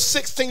 33 verse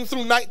 16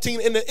 through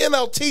 19 in the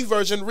NLT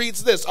version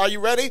reads this. Are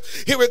you ready?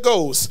 Here it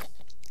goes.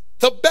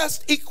 The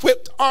best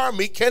equipped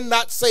army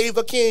cannot save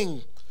a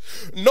king,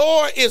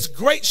 nor is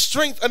great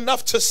strength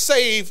enough to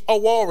save a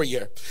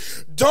warrior.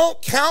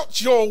 Don't count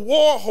your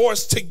war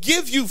horse to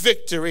give you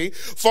victory.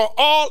 For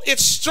all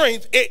its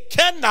strength, it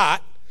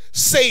cannot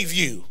save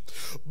you.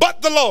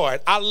 But the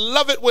Lord, I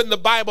love it when the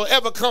Bible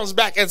ever comes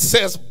back and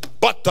says,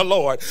 but the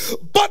Lord.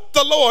 But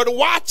the Lord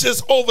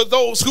watches over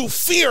those who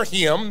fear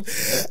him,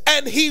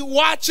 and he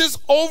watches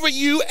over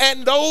you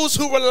and those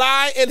who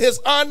rely in his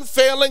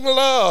unfailing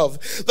love.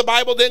 The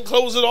Bible then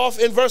closes off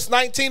in verse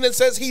 19 and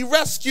says he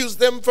rescues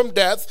them from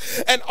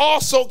death and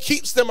also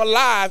keeps them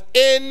alive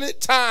in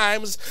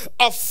times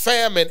of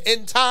famine.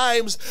 In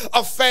times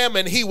of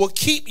famine, he will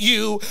keep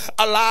you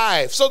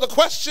alive. So the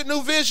question,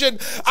 New Vision,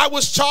 I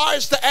was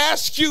charged to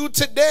ask you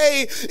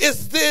today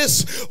is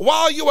this: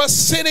 while you are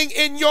sitting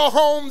in your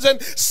homes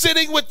and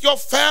sitting with your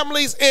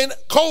families in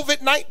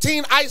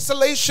COVID-19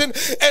 isolation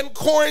and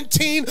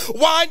quarantine,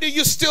 why do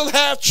you still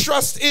have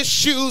trust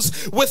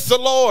issues with the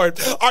Lord?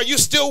 Are you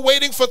still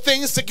waiting for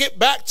things to get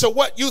back to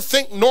what you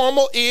think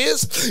normal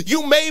is?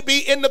 You may be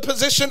in the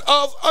position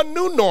of a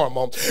new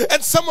normal.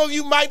 And some of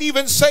you might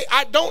even say,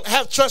 I don't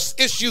have trust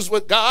issues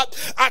with God.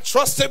 I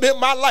trust him in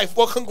my life.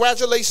 Well,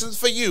 congratulations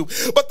for you.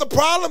 But the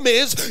problem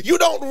is you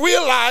don't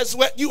realize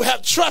what you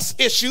have trust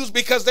issues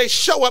because they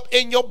show up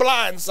in your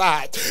blind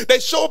side. They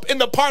show up in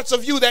the parts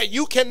of you that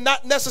you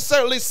cannot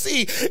necessarily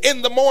see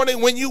in the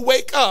morning when you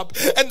wake up.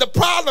 And the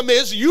problem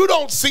is you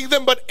don't see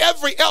them, but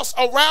every else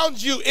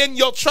around you in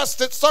your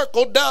trusted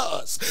circle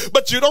does.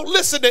 But you don't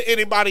listen to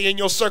anybody in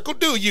your circle,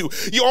 do you?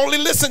 You only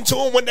listen to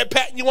them when they're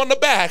patting you on the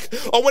back,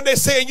 or when they're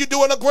saying you're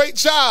doing a great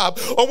job,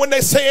 or when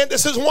they're saying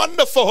this is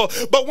wonderful.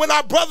 But when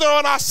our brother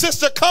or our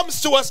sister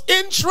comes to us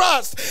in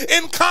trust,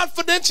 in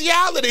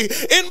confidentiality,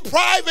 in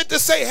private to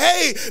say,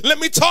 hey, let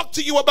me talk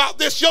to you about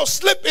this, your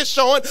slip is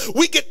showing,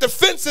 we get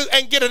defensive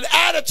and get an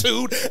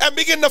attitude and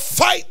begin to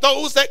fight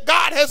those that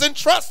God has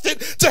entrusted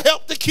to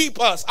help to keep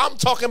us. I'm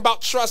talking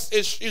about trust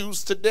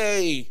issues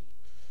today.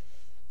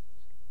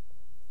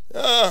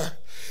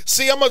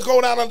 See, I'm going to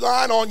go down the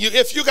line on you.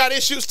 If you got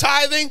issues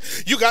tithing,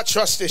 you got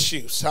trust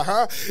issues.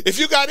 If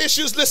you got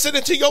issues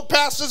listening to your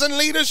pastors and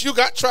leaders, you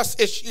got trust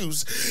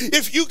issues.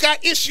 If you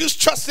got issues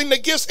trusting the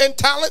gifts and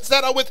talents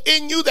that are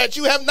within you that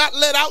you have not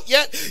let out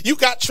yet, you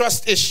got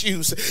trust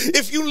issues.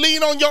 If you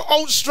lean on your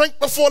own strength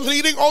before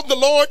leaning on the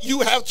Lord,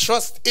 you have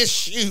trust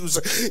issues.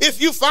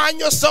 If you find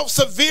yourself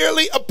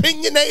severely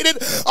opinionated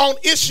on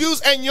issues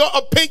and your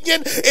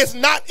opinion is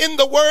not in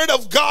the Word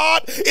of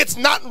God, it's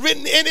not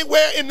written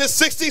anywhere in the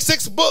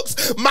 66 books,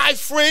 my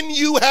friend,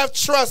 you have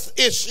trust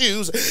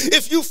issues.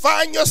 If you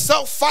find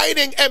yourself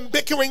fighting and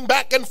bickering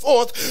back and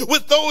forth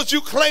with those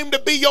you claim to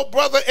be your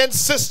brother and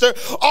sister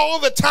all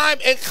the time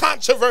in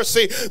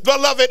controversy,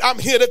 beloved, I'm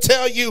here to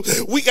tell you,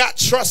 we got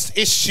trust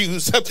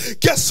issues.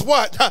 Guess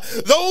what?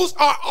 Those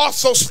are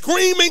also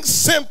screaming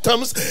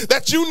symptoms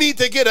that you need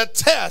to get a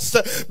test,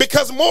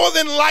 because more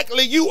than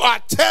likely you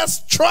are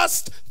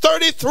trust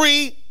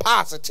 33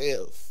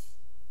 positive.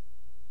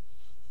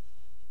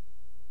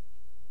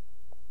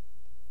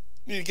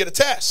 You need to get a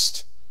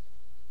test,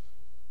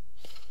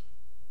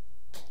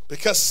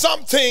 because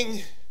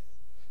something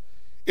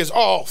is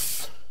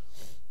off.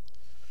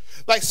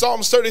 Like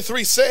Psalms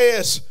 33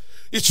 says,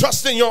 you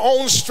trust in your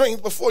own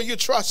strength before you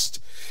trust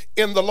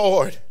in the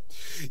Lord.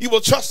 You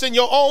will trust in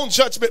your own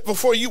judgment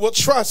before you will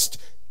trust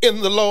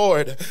in the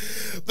Lord.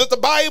 That the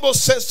Bible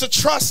says to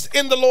trust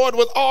in the Lord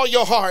with all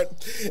your heart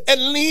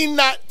and lean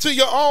not to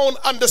your own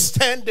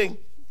understanding.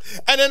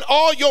 And in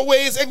all your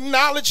ways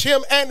acknowledge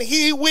him, and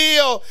he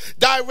will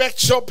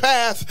direct your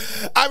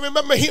path. I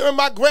remember hearing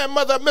my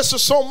grandmother miss her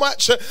so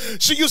much.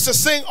 She used to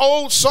sing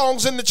old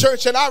songs in the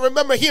church, and I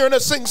remember hearing her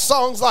sing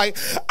songs like,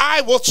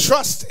 I will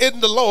trust in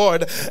the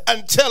Lord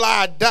until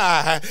I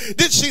die.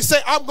 Did she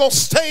say, I'm going to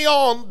stay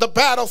on the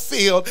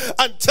battlefield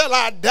until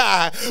I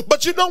die?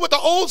 But you know what? The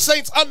old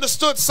saints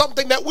understood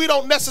something that we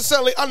don't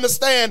necessarily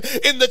understand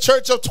in the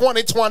church of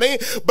 2020.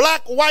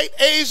 Black, white,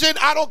 Asian,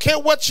 I don't care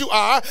what you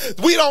are.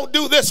 We don't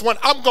do this one.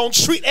 I'm going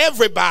to treat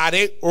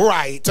everybody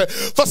right.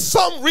 For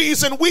some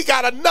reason, we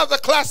got another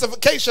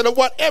classification of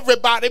what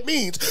everybody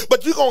means.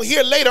 But you're going to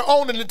hear later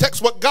on in the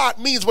text what God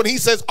means when he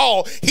says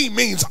all. He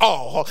means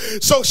all.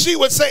 So she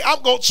would say,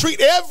 I'm going to treat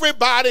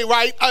everybody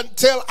right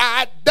until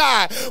I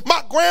die.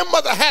 My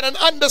grandmother had an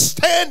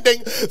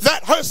understanding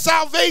that her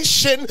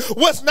salvation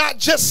was not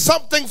just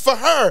something for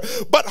her,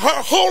 but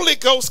her Holy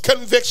Ghost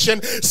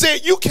conviction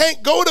said you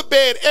can't go to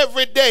bed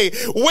every day,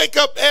 wake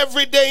up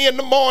every day in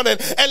the morning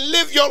and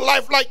live your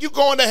life like you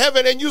going to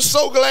heaven and you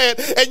so glad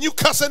and you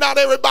cussing out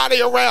everybody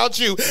around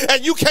you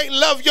and you can't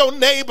love your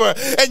neighbor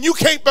and you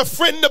can't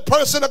befriend the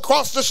person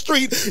across the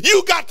street.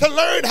 You got to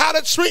learn how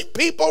to treat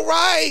people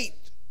right.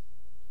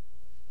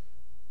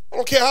 I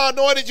don't care how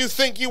anointed you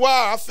think you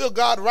are. I feel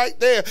God right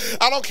there.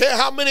 I don't care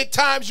how many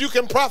times you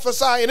can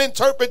prophesy and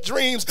interpret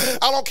dreams.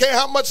 I don't care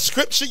how much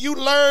scripture you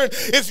learn.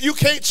 If you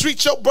can't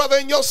treat your brother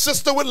and your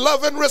sister with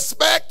love and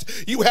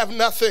respect, you have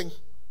nothing.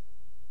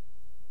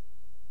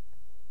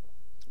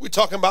 We're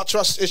talking about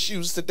trust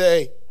issues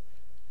today.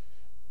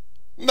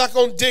 I'm not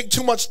going to dig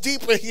too much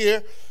deeper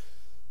here,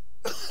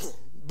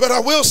 but I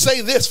will say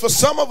this. For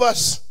some of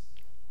us,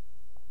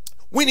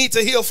 we need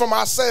to heal from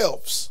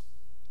ourselves,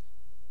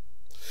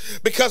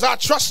 because our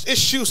trust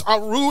issues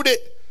are rooted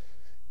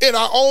in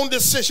our own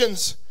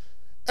decisions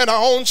and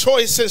our own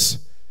choices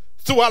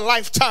through our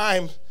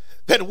lifetime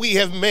that we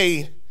have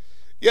made.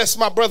 Yes,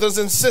 my brothers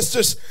and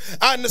sisters,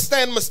 I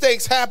understand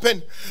mistakes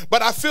happen,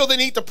 but I feel the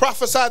need to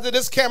prophesy to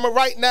this camera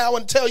right now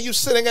and tell you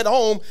sitting at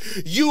home,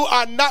 you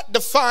are not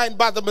defined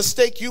by the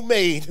mistake you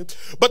made,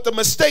 but the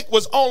mistake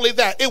was only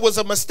that. It was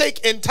a mistake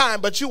in time,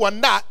 but you are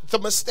not the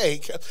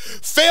mistake.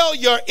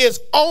 Failure is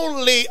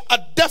only a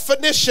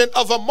definition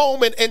of a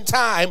moment in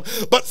time,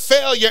 but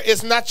failure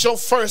is not your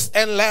first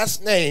and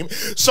last name.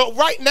 So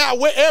right now,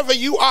 wherever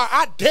you are,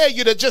 I dare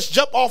you to just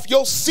jump off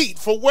your seat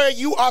for where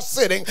you are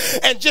sitting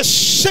and just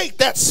shake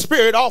that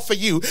spirit off of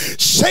you.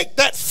 Shake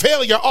that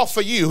failure off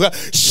of you.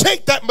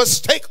 Shake that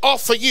mistake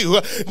off of you.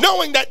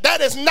 Knowing that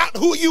that is not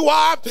who you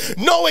are.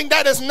 Knowing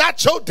that is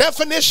not your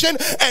definition.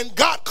 And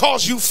God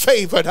calls you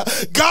favored.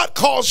 God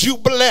calls you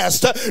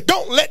blessed.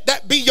 Don't let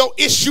that be your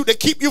issue to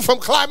keep you from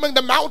climbing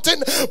the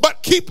mountain,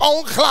 but keep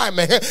on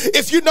climbing.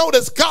 If you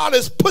notice, God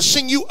is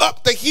pushing you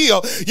up the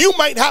hill. You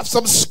might have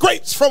some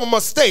scrapes from a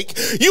mistake.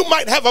 You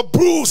might have a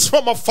bruise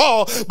from a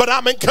fall, but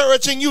I'm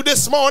encouraging you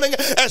this morning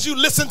as you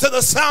listen to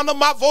the sound of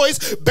my voice.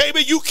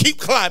 Baby, you keep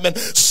climbing.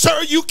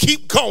 Sir, you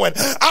keep going.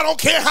 I don't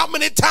care how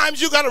many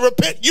times you got to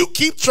repent. You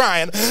keep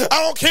trying.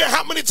 I don't care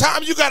how many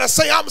times you got to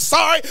say, I'm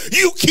sorry.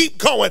 You keep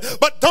going.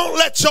 But don't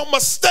let your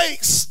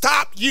mistakes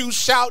stop you.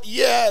 Shout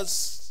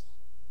yes.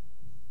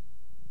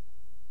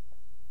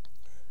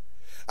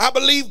 I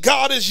believe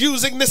God is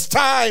using this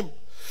time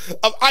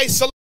of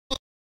isolation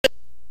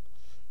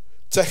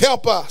to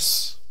help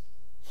us.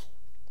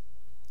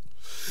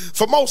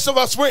 For most of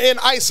us, we're in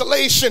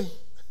isolation,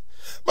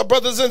 my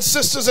brothers and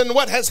sisters, and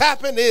what has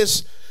happened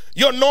is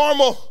your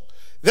normal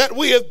that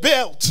we have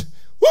built,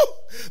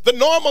 the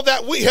normal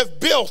that we have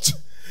built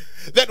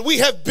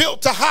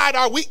to hide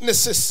our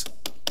weaknesses,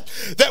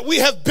 that we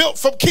have built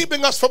from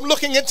keeping us from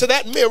looking into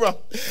that mirror,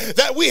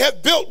 that we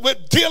have built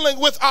with dealing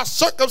with our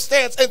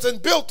circumstances and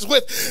built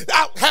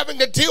without having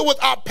to deal with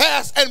our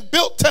past, and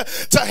built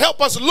to help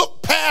us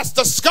look past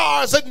the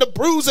scars and the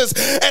bruises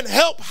and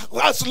help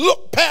us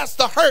look past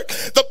the hurt,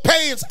 the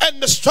pains,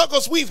 and the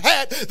struggles we've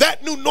had.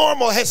 That new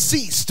normal has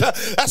ceased.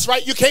 That's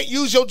right. You can't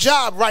use your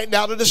job right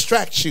now to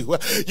distract you.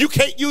 You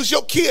can't use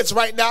your kids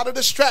right now to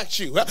distract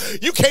you.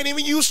 You can't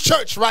even use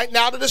church right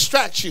now to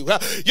distract you.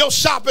 Your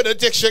shopping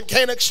addiction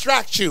can't distract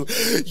you.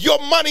 Your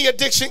money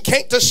addiction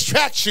can't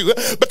distract you,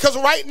 because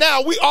right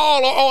now we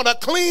all are on a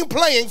clean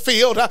playing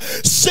field,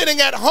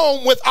 sitting at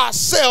home with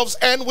ourselves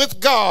and with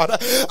God.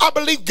 I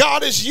believe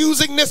God is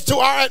using this to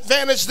our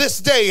advantage this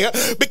day,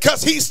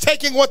 because he's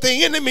taking what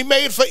the enemy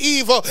made for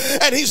evil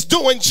and he's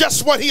doing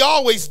just what he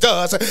always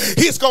does.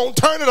 He's going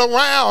to turn it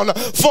around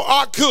for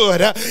our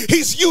good.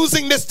 He's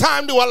using this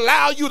time to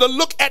allow you to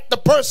look at the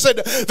person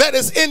that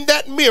is in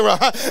that mirror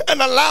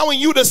and allowing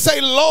you to say,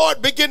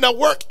 Lord, begin to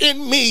work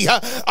in me.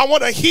 I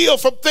want to heal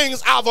from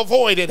things I've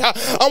avoided.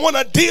 I want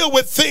to deal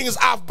with things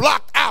I've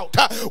blocked out.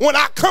 When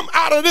I come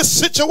out of this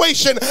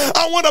situation,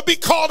 I want to be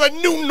called a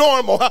new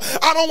normal.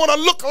 I don't want to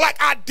look like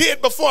I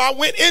did before I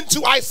went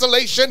into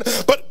isolation,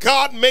 but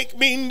God, make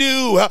me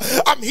new.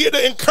 I'm here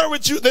to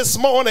encourage you this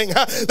morning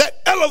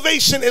that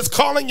elevation is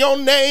calling your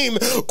name.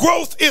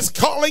 Growth is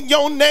calling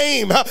your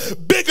name.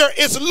 Bigger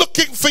is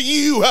looking for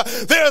you.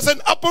 There's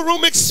an upper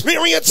room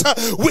experience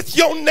with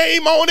your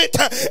name on it,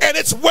 and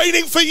it's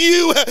waiting for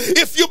you.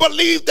 If you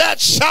believe that,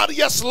 shout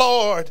yes,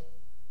 Lord.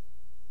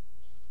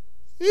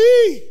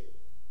 The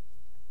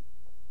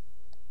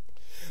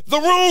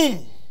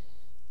room,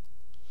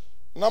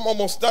 and I'm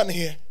almost done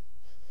here,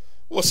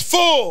 was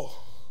full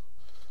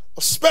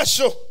of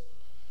special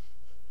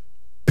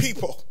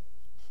people.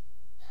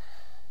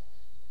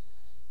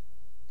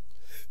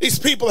 These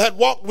people had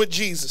walked with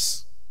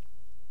Jesus.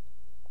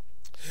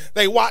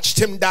 They watched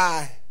him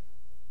die.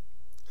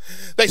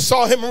 They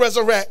saw him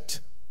resurrect.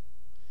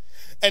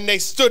 And they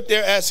stood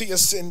there as he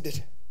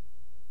ascended.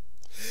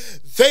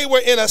 They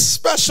were in a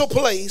special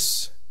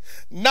place,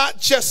 not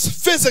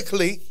just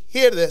physically,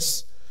 hear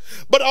this,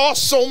 but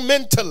also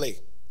mentally.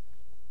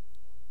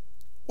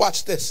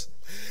 Watch this.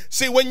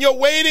 See, when you're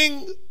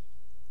waiting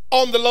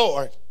on the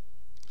Lord,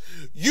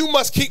 you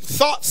must keep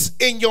thoughts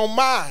in your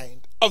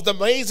mind of the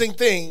amazing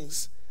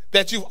things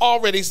that you've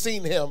already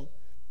seen him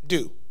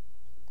do.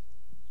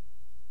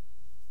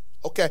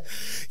 Okay,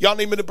 y'all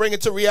need me to bring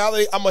it to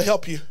reality? I'm going to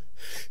help you.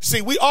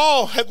 See, we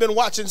all have been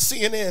watching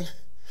CNN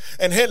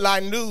and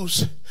headline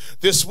news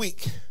this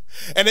week.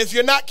 And if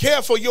you're not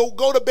careful, you'll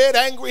go to bed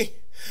angry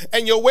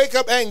and you'll wake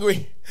up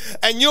angry,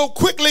 and you'll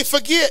quickly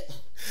forget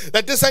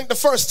that this ain't the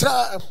first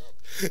time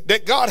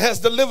that God has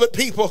delivered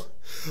people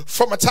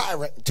from a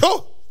tyrant.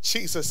 Oh,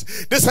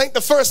 Jesus, this ain't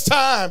the first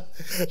time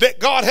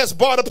that God has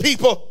brought a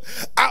people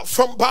out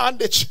from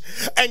bondage.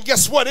 And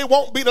guess what? It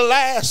won't be the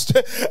last.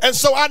 And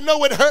so I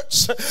know it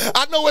hurts.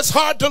 I know it's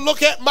hard to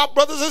look at, my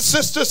brothers and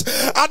sisters.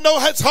 I know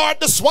it's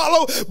hard to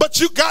swallow, but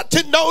you got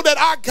to know that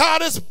our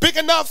God is big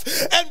enough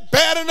and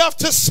bad enough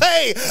to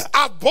say,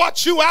 I've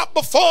brought you out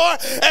before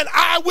and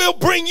I will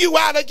bring you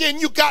out again.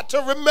 You got to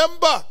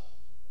remember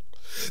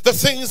the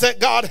things that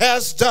God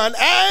has done.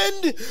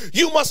 And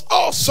you must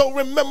also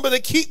remember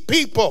to keep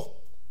people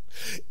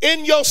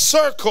in your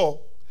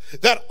circle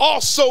that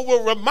also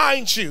will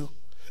remind you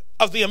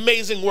of the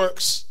amazing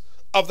works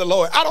of the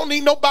Lord. I don't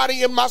need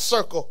nobody in my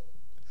circle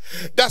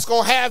that's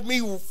going to have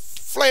me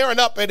flaring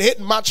up and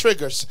hitting my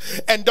triggers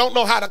and don't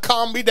know how to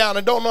calm me down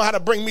and don't know how to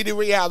bring me to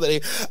reality.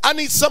 I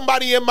need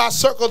somebody in my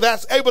circle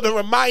that's able to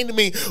remind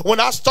me when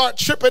I start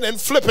tripping and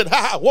flipping.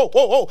 Whoa,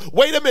 whoa, whoa.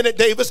 Wait a minute,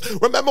 Davis.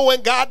 Remember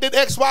when God did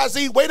X, Y,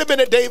 Z? Wait a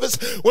minute, Davis.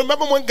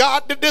 Remember when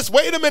God did this?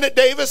 Wait a minute,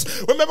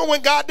 Davis. Remember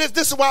when God did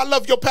this? Is why I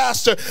love your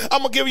pastor.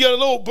 I'm going to give you a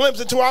little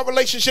glimpse into our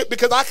relationship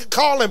because I can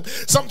call him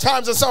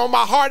sometimes in some of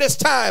my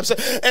hardest times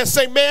and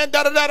say, man,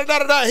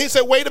 da-da-da-da-da-da. He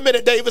said, wait a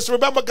minute, Davis.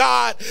 Remember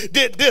God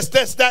did this,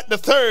 that, and the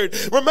third.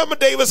 Remember,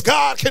 Davis,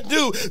 God can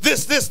do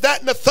this, that,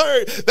 and the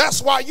third.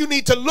 That's why you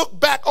need to look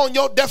back on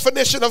your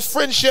definition of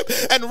friendship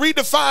and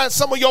redefine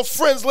some of your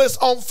friends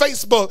list on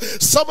Facebook.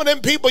 Some of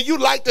them people you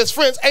liked as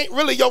friends ain't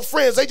really your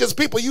friends. They just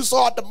people you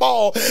saw at the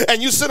mall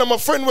and you sent them a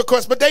friend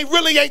request, but they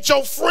really ain't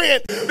your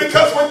friend.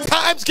 Because when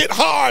times get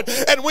hard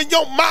and when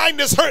your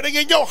mind is hurting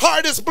and your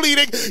heart is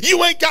bleeding,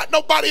 you ain't got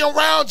nobody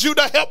around you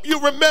to help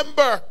you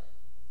remember.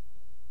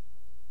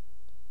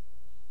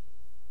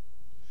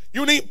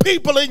 You need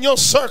people in your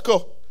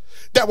circle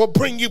that will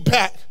bring you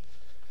back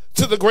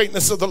to the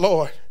greatness of the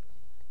Lord.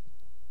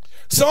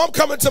 So I'm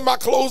coming to my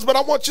close, but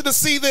I want you to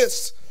see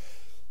this.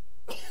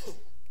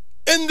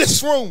 In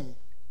this room,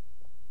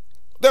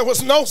 there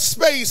was no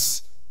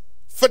space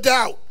for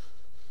doubt.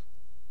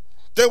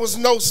 There was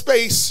no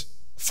space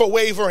for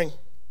wavering.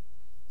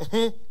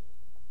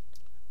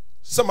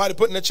 Somebody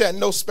put in the chat,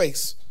 no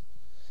space.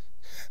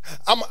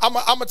 I'm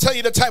going to tell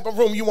you the type of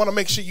room you want to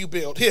make sure you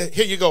build. Here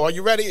you go. Are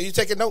you ready? Are you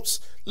taking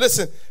notes?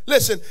 Listen.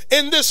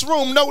 In this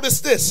room,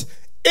 notice this.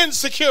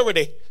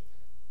 Insecurity,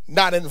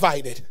 not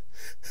invited.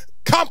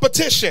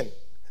 Competition,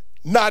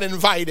 not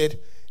invited.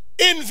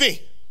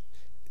 Envy,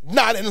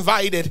 not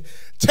invited.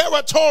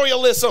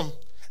 Territorialism,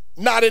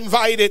 not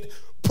invited.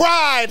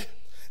 Pride,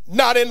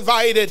 not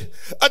invited.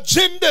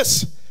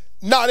 Agendas,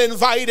 not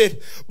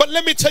invited. But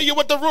let me tell you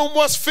what the room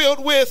was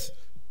filled with.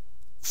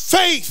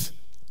 Faith,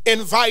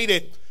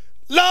 invited.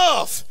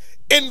 Love,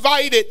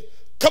 invited.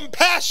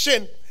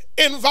 Compassion,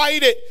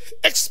 invited.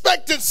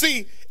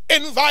 Expectancy,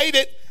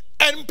 invited.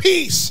 And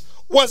peace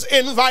was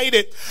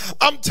invited.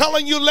 I'm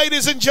telling you,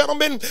 ladies and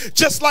gentlemen,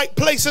 just like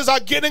places are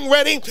getting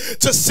ready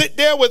to sit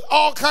there with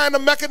all kind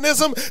of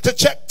mechanism to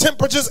check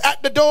temperatures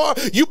at the door,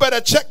 you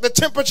better check the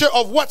temperature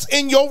of what's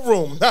in your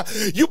room.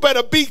 You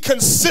better be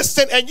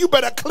consistent and you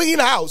better clean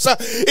house.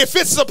 If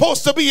it's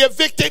supposed to be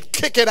evicted,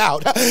 kick it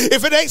out.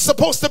 If it ain't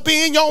supposed to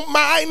be in your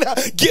mind,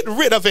 get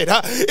rid of it.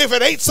 If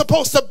it ain't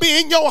supposed to be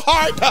in your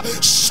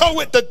heart, show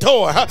it the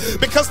door.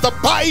 Because the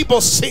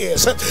Bible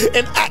says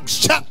in Acts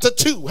chapter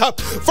 2,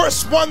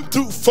 verse 1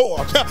 through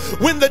 4,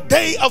 when the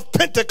day of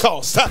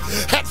Pentecost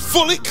had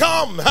fully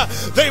come,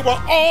 they were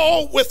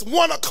all with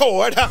one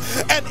accord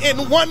and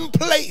in one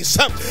place,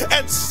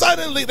 and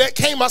suddenly there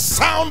came a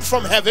sound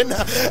from heaven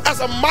as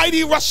a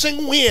mighty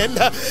rushing wind,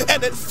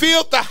 and it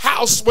filled the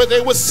house where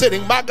they were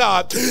sitting. My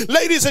God,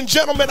 ladies and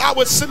gentlemen, I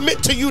would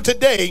submit to you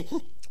today,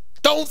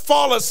 don't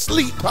fall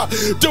asleep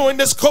during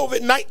this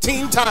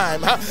COVID-19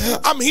 time.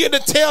 I'm here to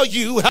tell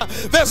you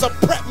there's a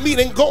prep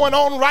meeting going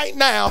on right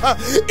now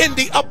in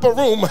the upper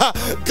room.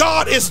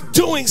 God is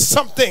doing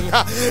something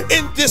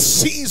in this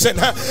season,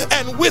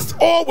 and with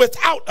or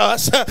without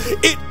us,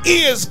 it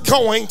is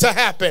going to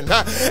happen.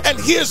 And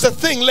here's the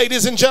thing,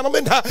 ladies and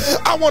gentlemen,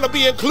 I want to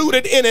be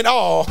included in it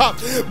all,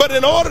 but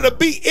in order to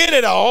be in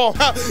it all,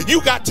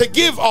 you got to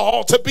give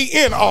all to be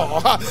in all.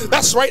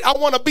 That's right, I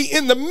want to be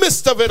in the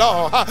midst of it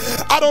all.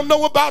 I don't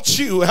know about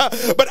you,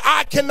 but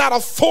I cannot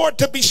afford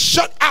to be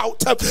shut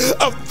out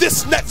of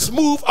this next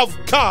move of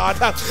God.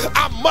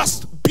 I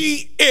must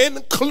be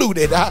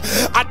included.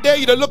 I dare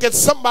you to look at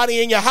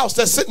somebody in your house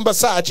that's sitting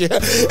beside you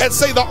and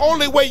say the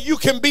only way you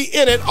can be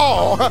in it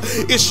all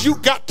is you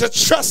got to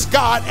trust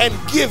God and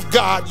give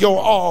God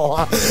your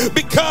all,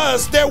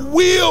 because there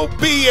will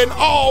be an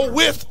all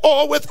with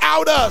or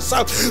without us.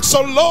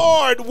 So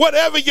Lord,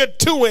 whatever you're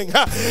doing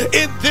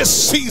in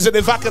this season,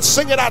 if I could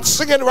sing it, I'd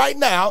sing it right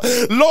now.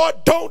 Lord,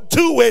 don't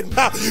do it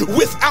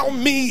without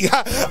me.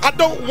 I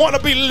don't want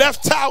to be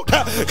left out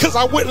because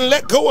I wouldn't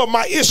let go of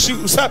my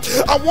issues.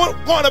 I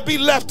want to be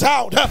left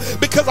out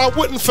because I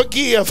wouldn't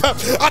forgive.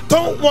 I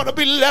don't want to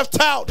be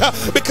left out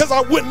because I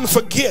wouldn't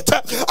forget.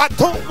 I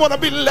don't want to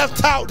be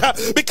left out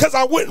because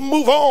I wouldn't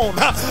move on.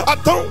 I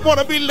don't want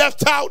to be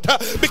left out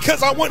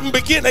because I wouldn't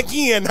begin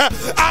again.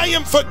 I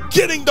am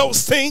forgetting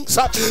those things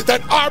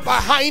that are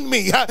behind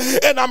me,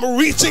 and I'm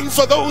reaching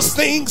for those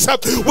things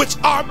which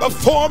are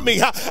before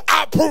me.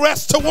 I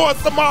press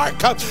towards the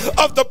mark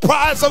of the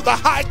prize of the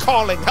high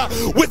calling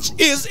which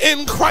is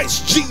in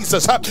Christ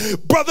Jesus.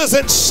 Brothers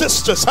and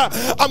sisters,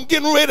 I'm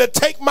getting ready to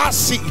take my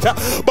seat.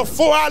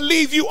 Before I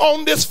leave you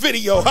on this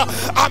video,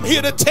 I'm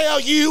here to tell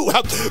you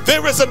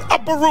there is an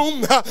upper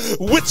room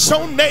with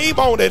your name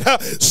on it.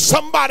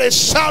 Somebody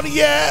shout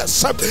yes.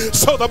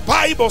 So the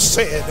Bible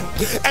said,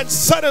 and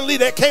suddenly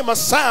there came a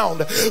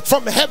sound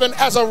from heaven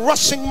as a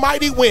rushing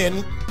mighty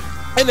wind,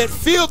 and it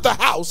filled the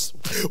house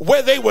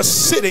where they were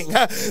sitting.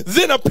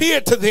 Then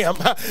appeared to them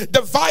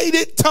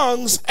divided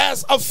tongues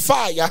as of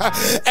fire,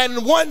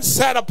 and one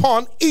sat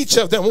upon each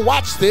of them.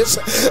 Watch this.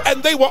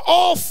 And they were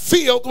all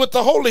filled with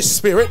the Holy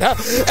Spirit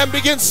and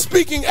began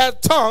speaking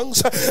at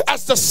tongues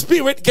as the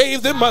Spirit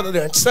gave them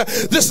utterance.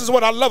 This is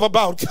what I love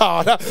about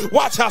God.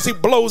 Watch how he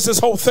blows this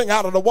whole thing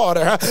out of the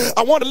water.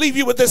 I want to leave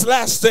you with this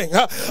last thing.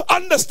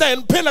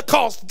 Understand,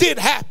 Pentecost did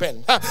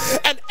happen,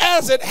 and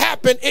as it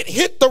happened, it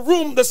hit the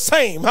room the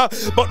same.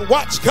 But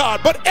watch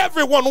God. But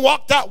everyone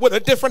walked out with a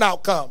different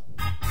outcome.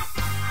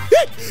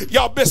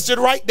 Y'all missed it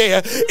right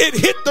there. It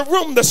hit the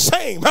room the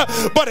same,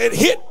 but it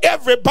hit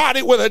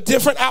everybody with a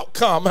different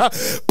outcome.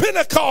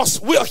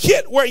 Pentecost will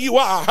hit where you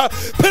are.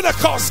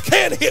 Pentecost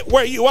can hit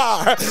where you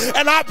are.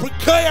 And I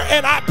declare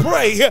and I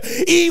pray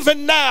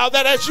even now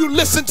that as you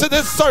listen to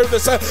this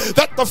service,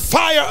 that the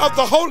fire of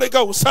the Holy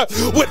Ghost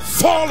would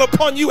fall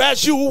upon you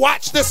as you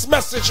watch this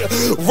message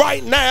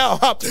right now.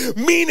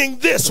 Meaning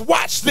this,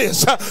 watch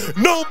this.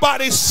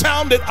 Nobody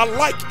sounded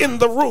alike in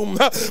the room,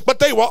 but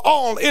they were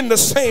all in the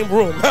same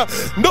room.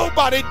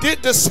 Nobody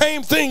did the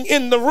same thing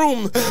in the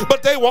room,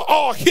 but they were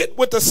all hit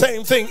with the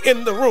same thing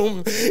in the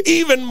room.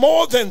 Even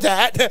more than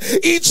that,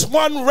 each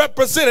one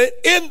represented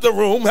in the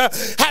room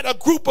had a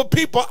group of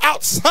people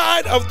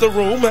outside of the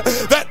room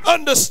that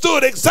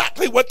understood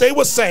exactly what they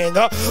were saying.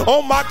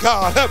 Oh my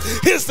God.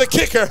 Here's the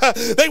kicker.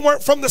 They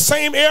weren't from the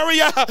same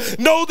area.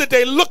 No, that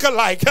they look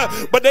alike,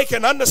 but they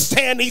can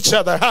understand each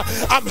other.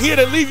 I'm here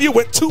to leave you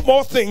with two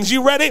more things.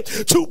 You ready?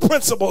 Two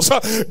principles.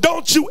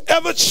 Don't you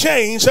ever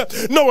change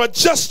nor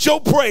adjust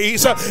your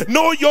praise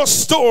nor your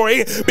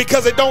story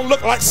because it don't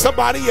look like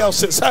somebody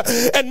else's.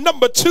 And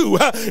number two,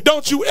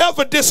 don't you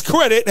ever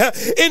discredit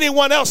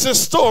anyone else's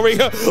story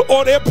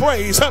or their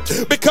praise,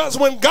 because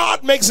when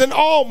God makes an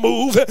all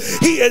move,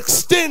 he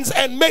extends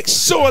and makes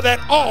sure that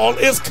all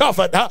is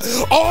covered.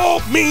 All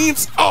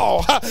means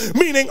all,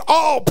 meaning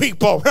all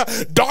people,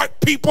 dark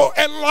people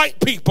and light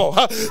people.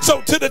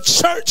 So to the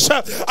church,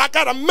 I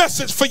got a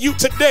message for you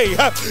today.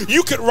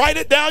 You can write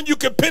it down, you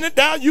can pin it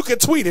down, you can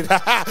tweet it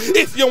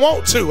if you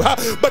want to,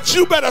 but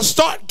you better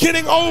start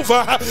getting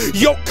over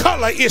your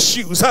color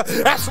issues.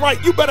 That's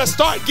right, you better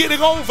start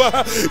getting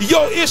over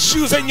your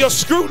issues and your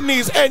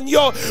scrutinies and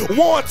your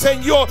wants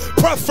and your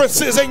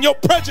preferences and your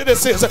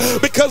prejudices,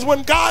 because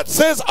when God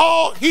says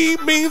all, he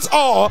means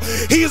all.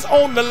 He's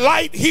on the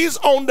light, he's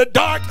on the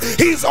dark,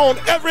 he's on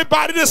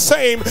everybody the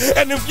same.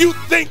 And if you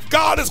think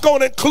God is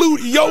going to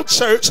include your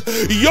church,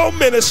 your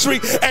ministry,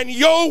 and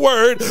your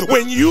word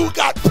when you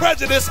got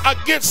prejudice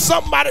against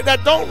somebody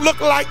that don't look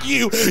like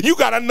you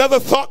got another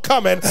thought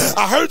coming.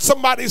 I heard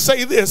somebody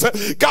say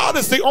this: God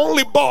is the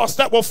only boss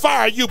that will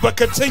fire you but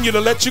continue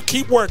to let you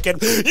keep working.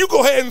 You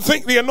go ahead and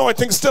think the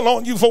anointing's still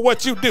on you for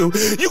what you do.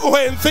 You go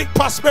ahead and think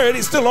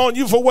prosperity's still on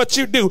you for what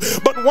you do.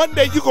 But one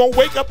day you're going to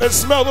wake up and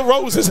smell the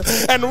roses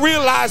and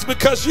realize,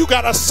 because you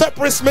got a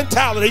separatist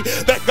mentality,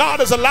 that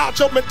God has allowed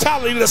your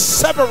mentality to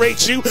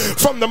separate you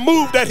from the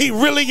move that he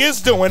really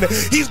is doing.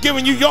 He's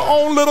giving you your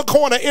own little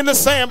corner in the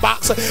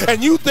sandbox,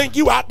 and you think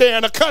you out there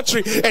in the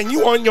country and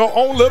you on your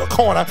own little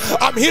corner.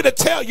 I'm here to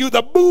tell you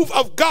the move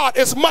of God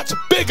is much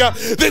bigger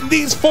than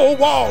these four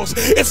walls.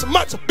 It's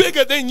much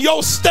bigger than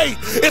your state.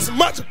 It's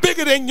much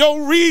bigger than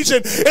your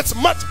region. It's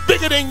much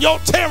bigger than your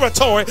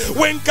territory.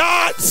 When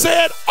God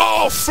said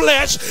all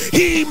flesh,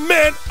 he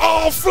meant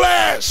all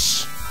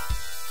flesh.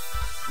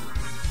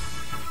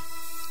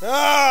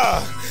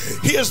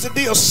 Here's the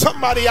deal.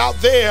 Somebody out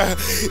there,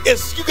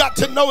 you got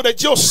to know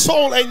that your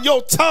soul and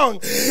your tongue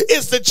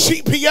is the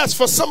GPS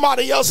for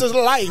somebody else's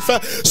life.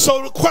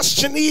 So the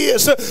question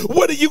is,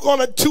 what are you going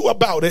to do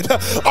about it?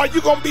 Are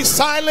you going to be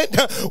silent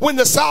when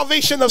the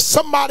salvation of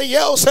somebody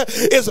else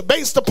is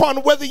based upon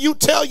whether you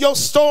tell your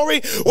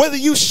story, whether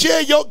you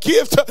share your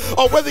gift,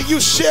 or whether you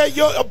share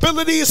your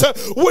abilities?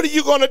 What are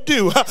you going to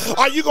do?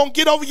 Are you going to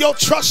get over your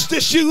trust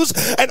issues,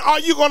 and are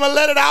you going to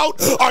let it out?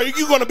 Or are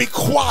you going to be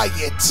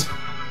quiet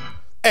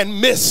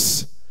and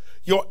miss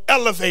your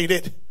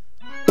elevated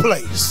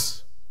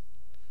place?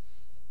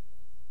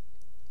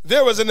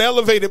 There is an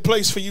elevated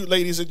place for you,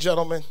 ladies and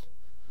gentlemen,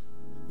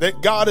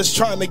 that God is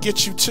trying to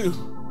get you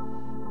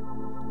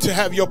to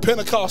have your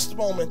Pentecost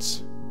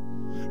moments.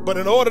 But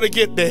in order to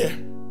get there,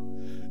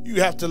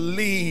 you have to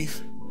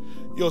leave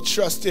your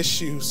trust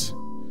issues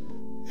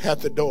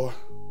at the door.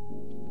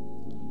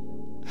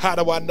 How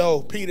do I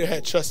know? Peter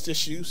had trust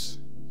issues.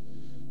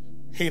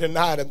 He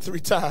denied him 3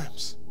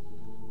 times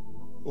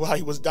while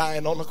he was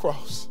dying on the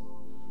cross.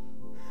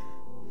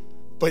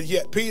 But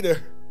yet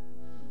Peter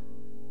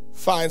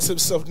finds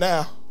himself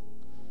now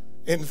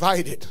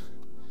invited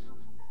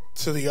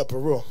to the upper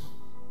room.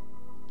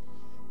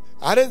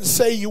 I didn't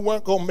say you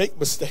weren't going to make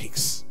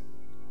mistakes,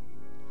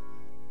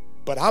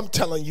 but I'm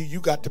telling you, you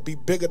got to be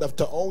big enough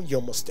to own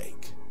your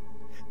mistake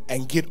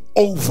and get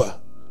over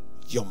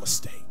your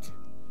mistake.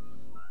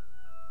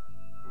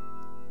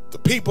 The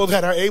people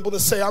that are able to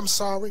say, I'm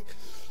sorry,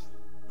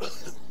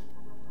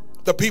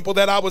 the people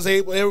that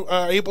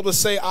are able to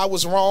say I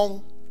was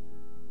wrong,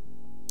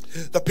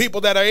 the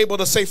people that are able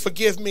to say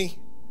forgive me,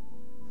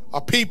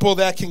 are people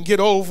that can get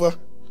over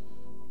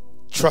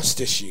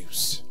trust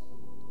issues.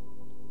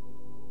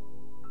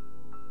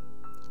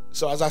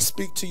 So as I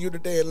speak to you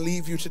today and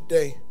leave you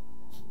today,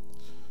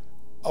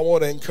 I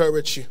want to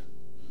encourage you.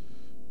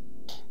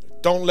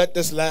 Don't let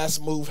this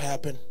last move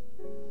happen.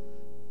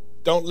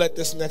 Don't let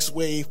this next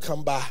wave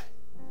come by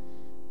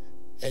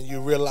and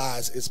you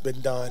realize it's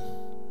been done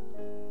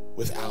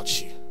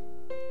without you.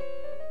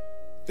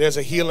 There's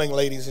a healing,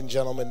 ladies and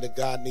gentlemen, that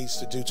God needs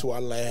to do to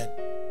our land.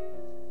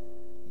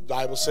 The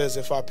Bible says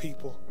if our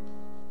people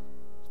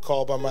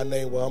called by my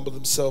name will humble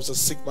themselves and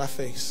seek my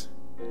face,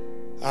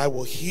 I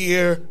will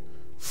hear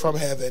from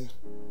heaven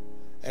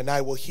and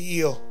I will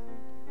heal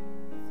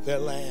their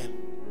land.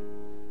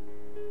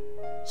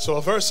 So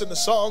a verse in the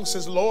song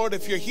says, Lord,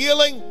 if you're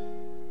healing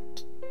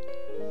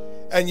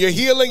and you're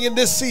healing in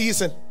this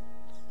season,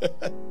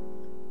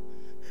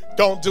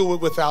 don't do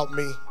it without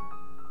me.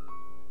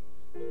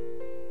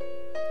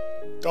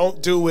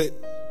 Don't do it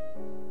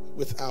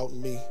without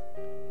me.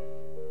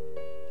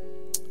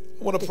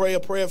 I want to pray a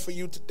prayer for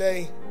you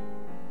today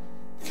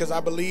because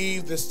I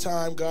believe this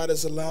time God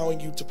is allowing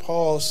you to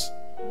pause,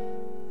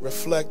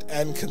 reflect,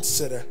 and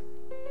consider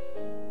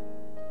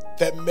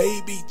that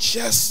maybe,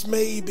 just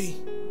maybe,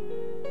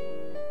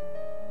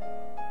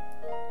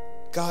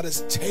 God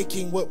is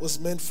taking what was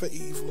meant for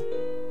evil.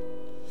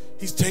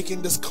 He's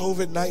taking this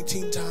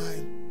COVID-19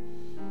 time.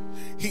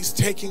 He's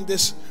taking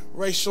this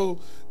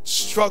racial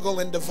struggle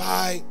and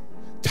divide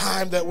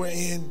time that we're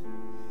in.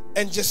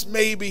 And just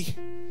maybe,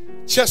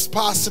 just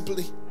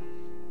possibly,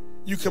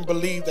 you can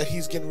believe that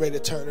he's getting ready to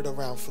turn it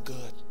around for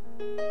good.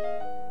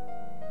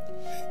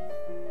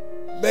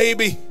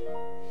 Maybe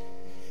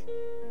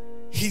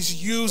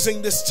he's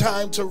using this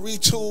time to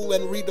retool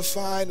and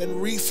redefine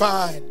and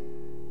refine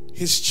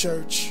his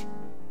church.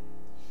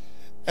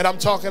 And I'm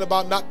talking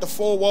about not the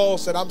four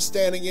walls that I'm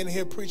standing in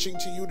here preaching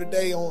to you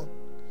today on,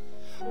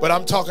 but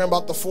I'm talking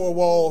about the four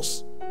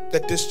walls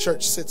that this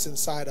church sits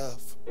inside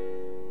of.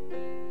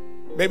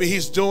 Maybe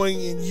he's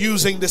doing and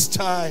using this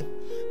time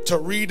to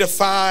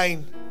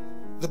redefine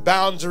the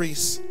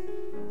boundaries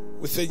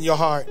within your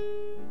heart.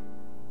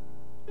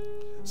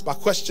 So my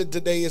question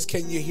today is,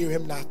 can you hear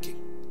him knocking?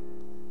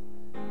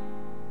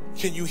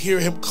 Can you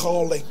hear him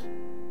calling?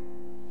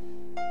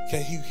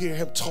 Can you hear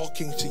him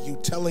talking to you,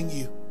 telling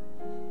you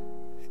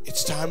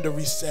it's time to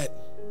reset?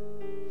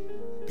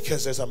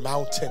 Because there's a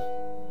mountain,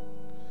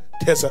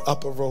 there's an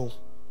upper room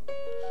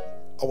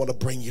I want to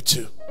bring you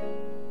to.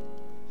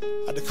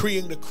 I decree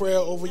and declare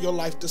over your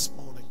life this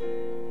morning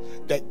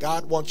that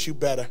God wants you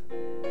better.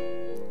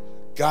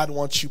 God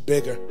wants you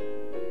bigger.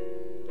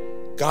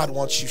 God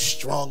wants you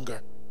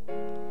stronger.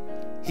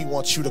 He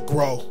wants you to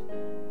grow.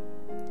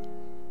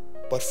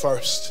 But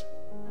first,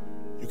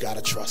 you got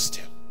to trust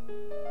him.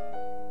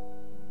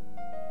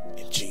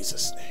 In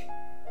Jesus' name.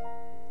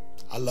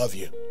 I love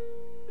you.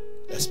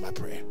 That's my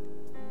prayer.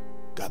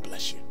 God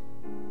bless you.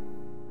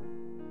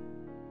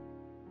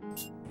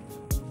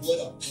 What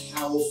a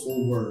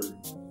powerful word.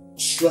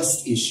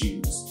 Trust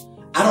issues.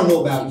 I don't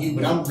know about you,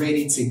 but I'm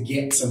ready to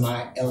get to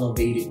my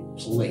elevated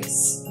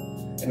place.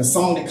 And the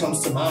song that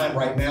comes to mind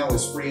right now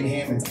is Fred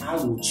Hammond's I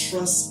Will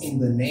Trust in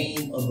the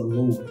Name of the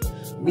Lord.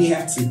 We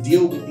have to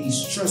deal with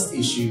these trust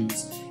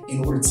issues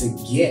in order to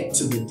get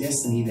to the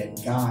destiny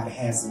that God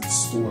has in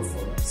store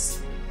for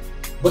us.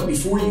 But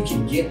before you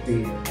can get there,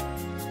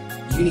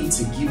 you need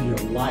to give your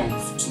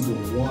life to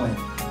the one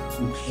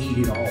who paid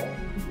it all.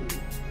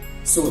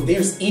 So if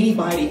there's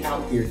anybody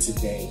out there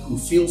today who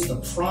feels the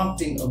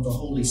prompting of the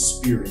Holy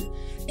Spirit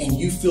and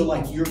you feel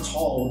like you're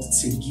called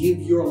to give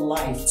your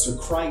life to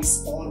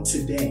Christ on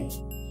today,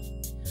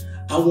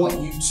 I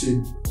want you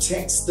to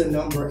text the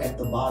number at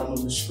the bottom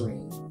of the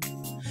screen.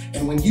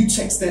 And when you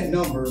text that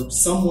number,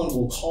 someone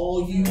will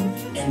call you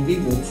and we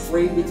will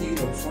pray with you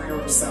the prayer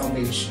of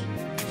salvation.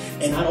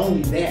 And not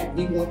only that,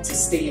 we want to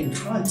stay in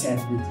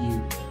contact with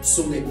you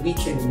so that we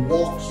can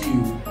walk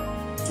you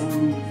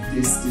through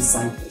this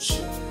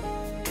discipleship.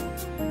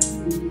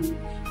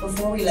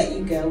 Before we let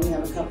you go, we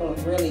have a couple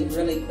of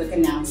really quick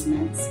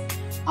announcements.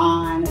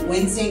 On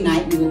Wednesday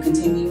night, we will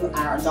continue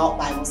our adult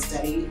Bible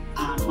study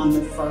on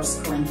the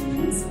 1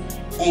 Corinthians.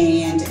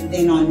 And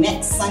then on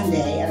next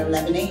Sunday at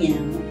 11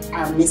 a.m.,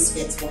 our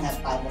Misfits will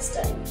have Bible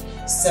study.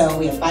 So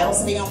we have Bible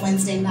study on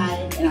Wednesday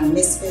night, and our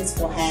Misfits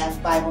will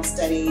have Bible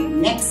study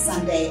next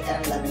Sunday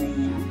at 11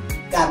 a.m.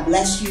 God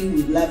bless you.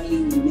 We love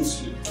you. We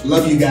miss you.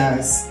 Love you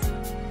guys.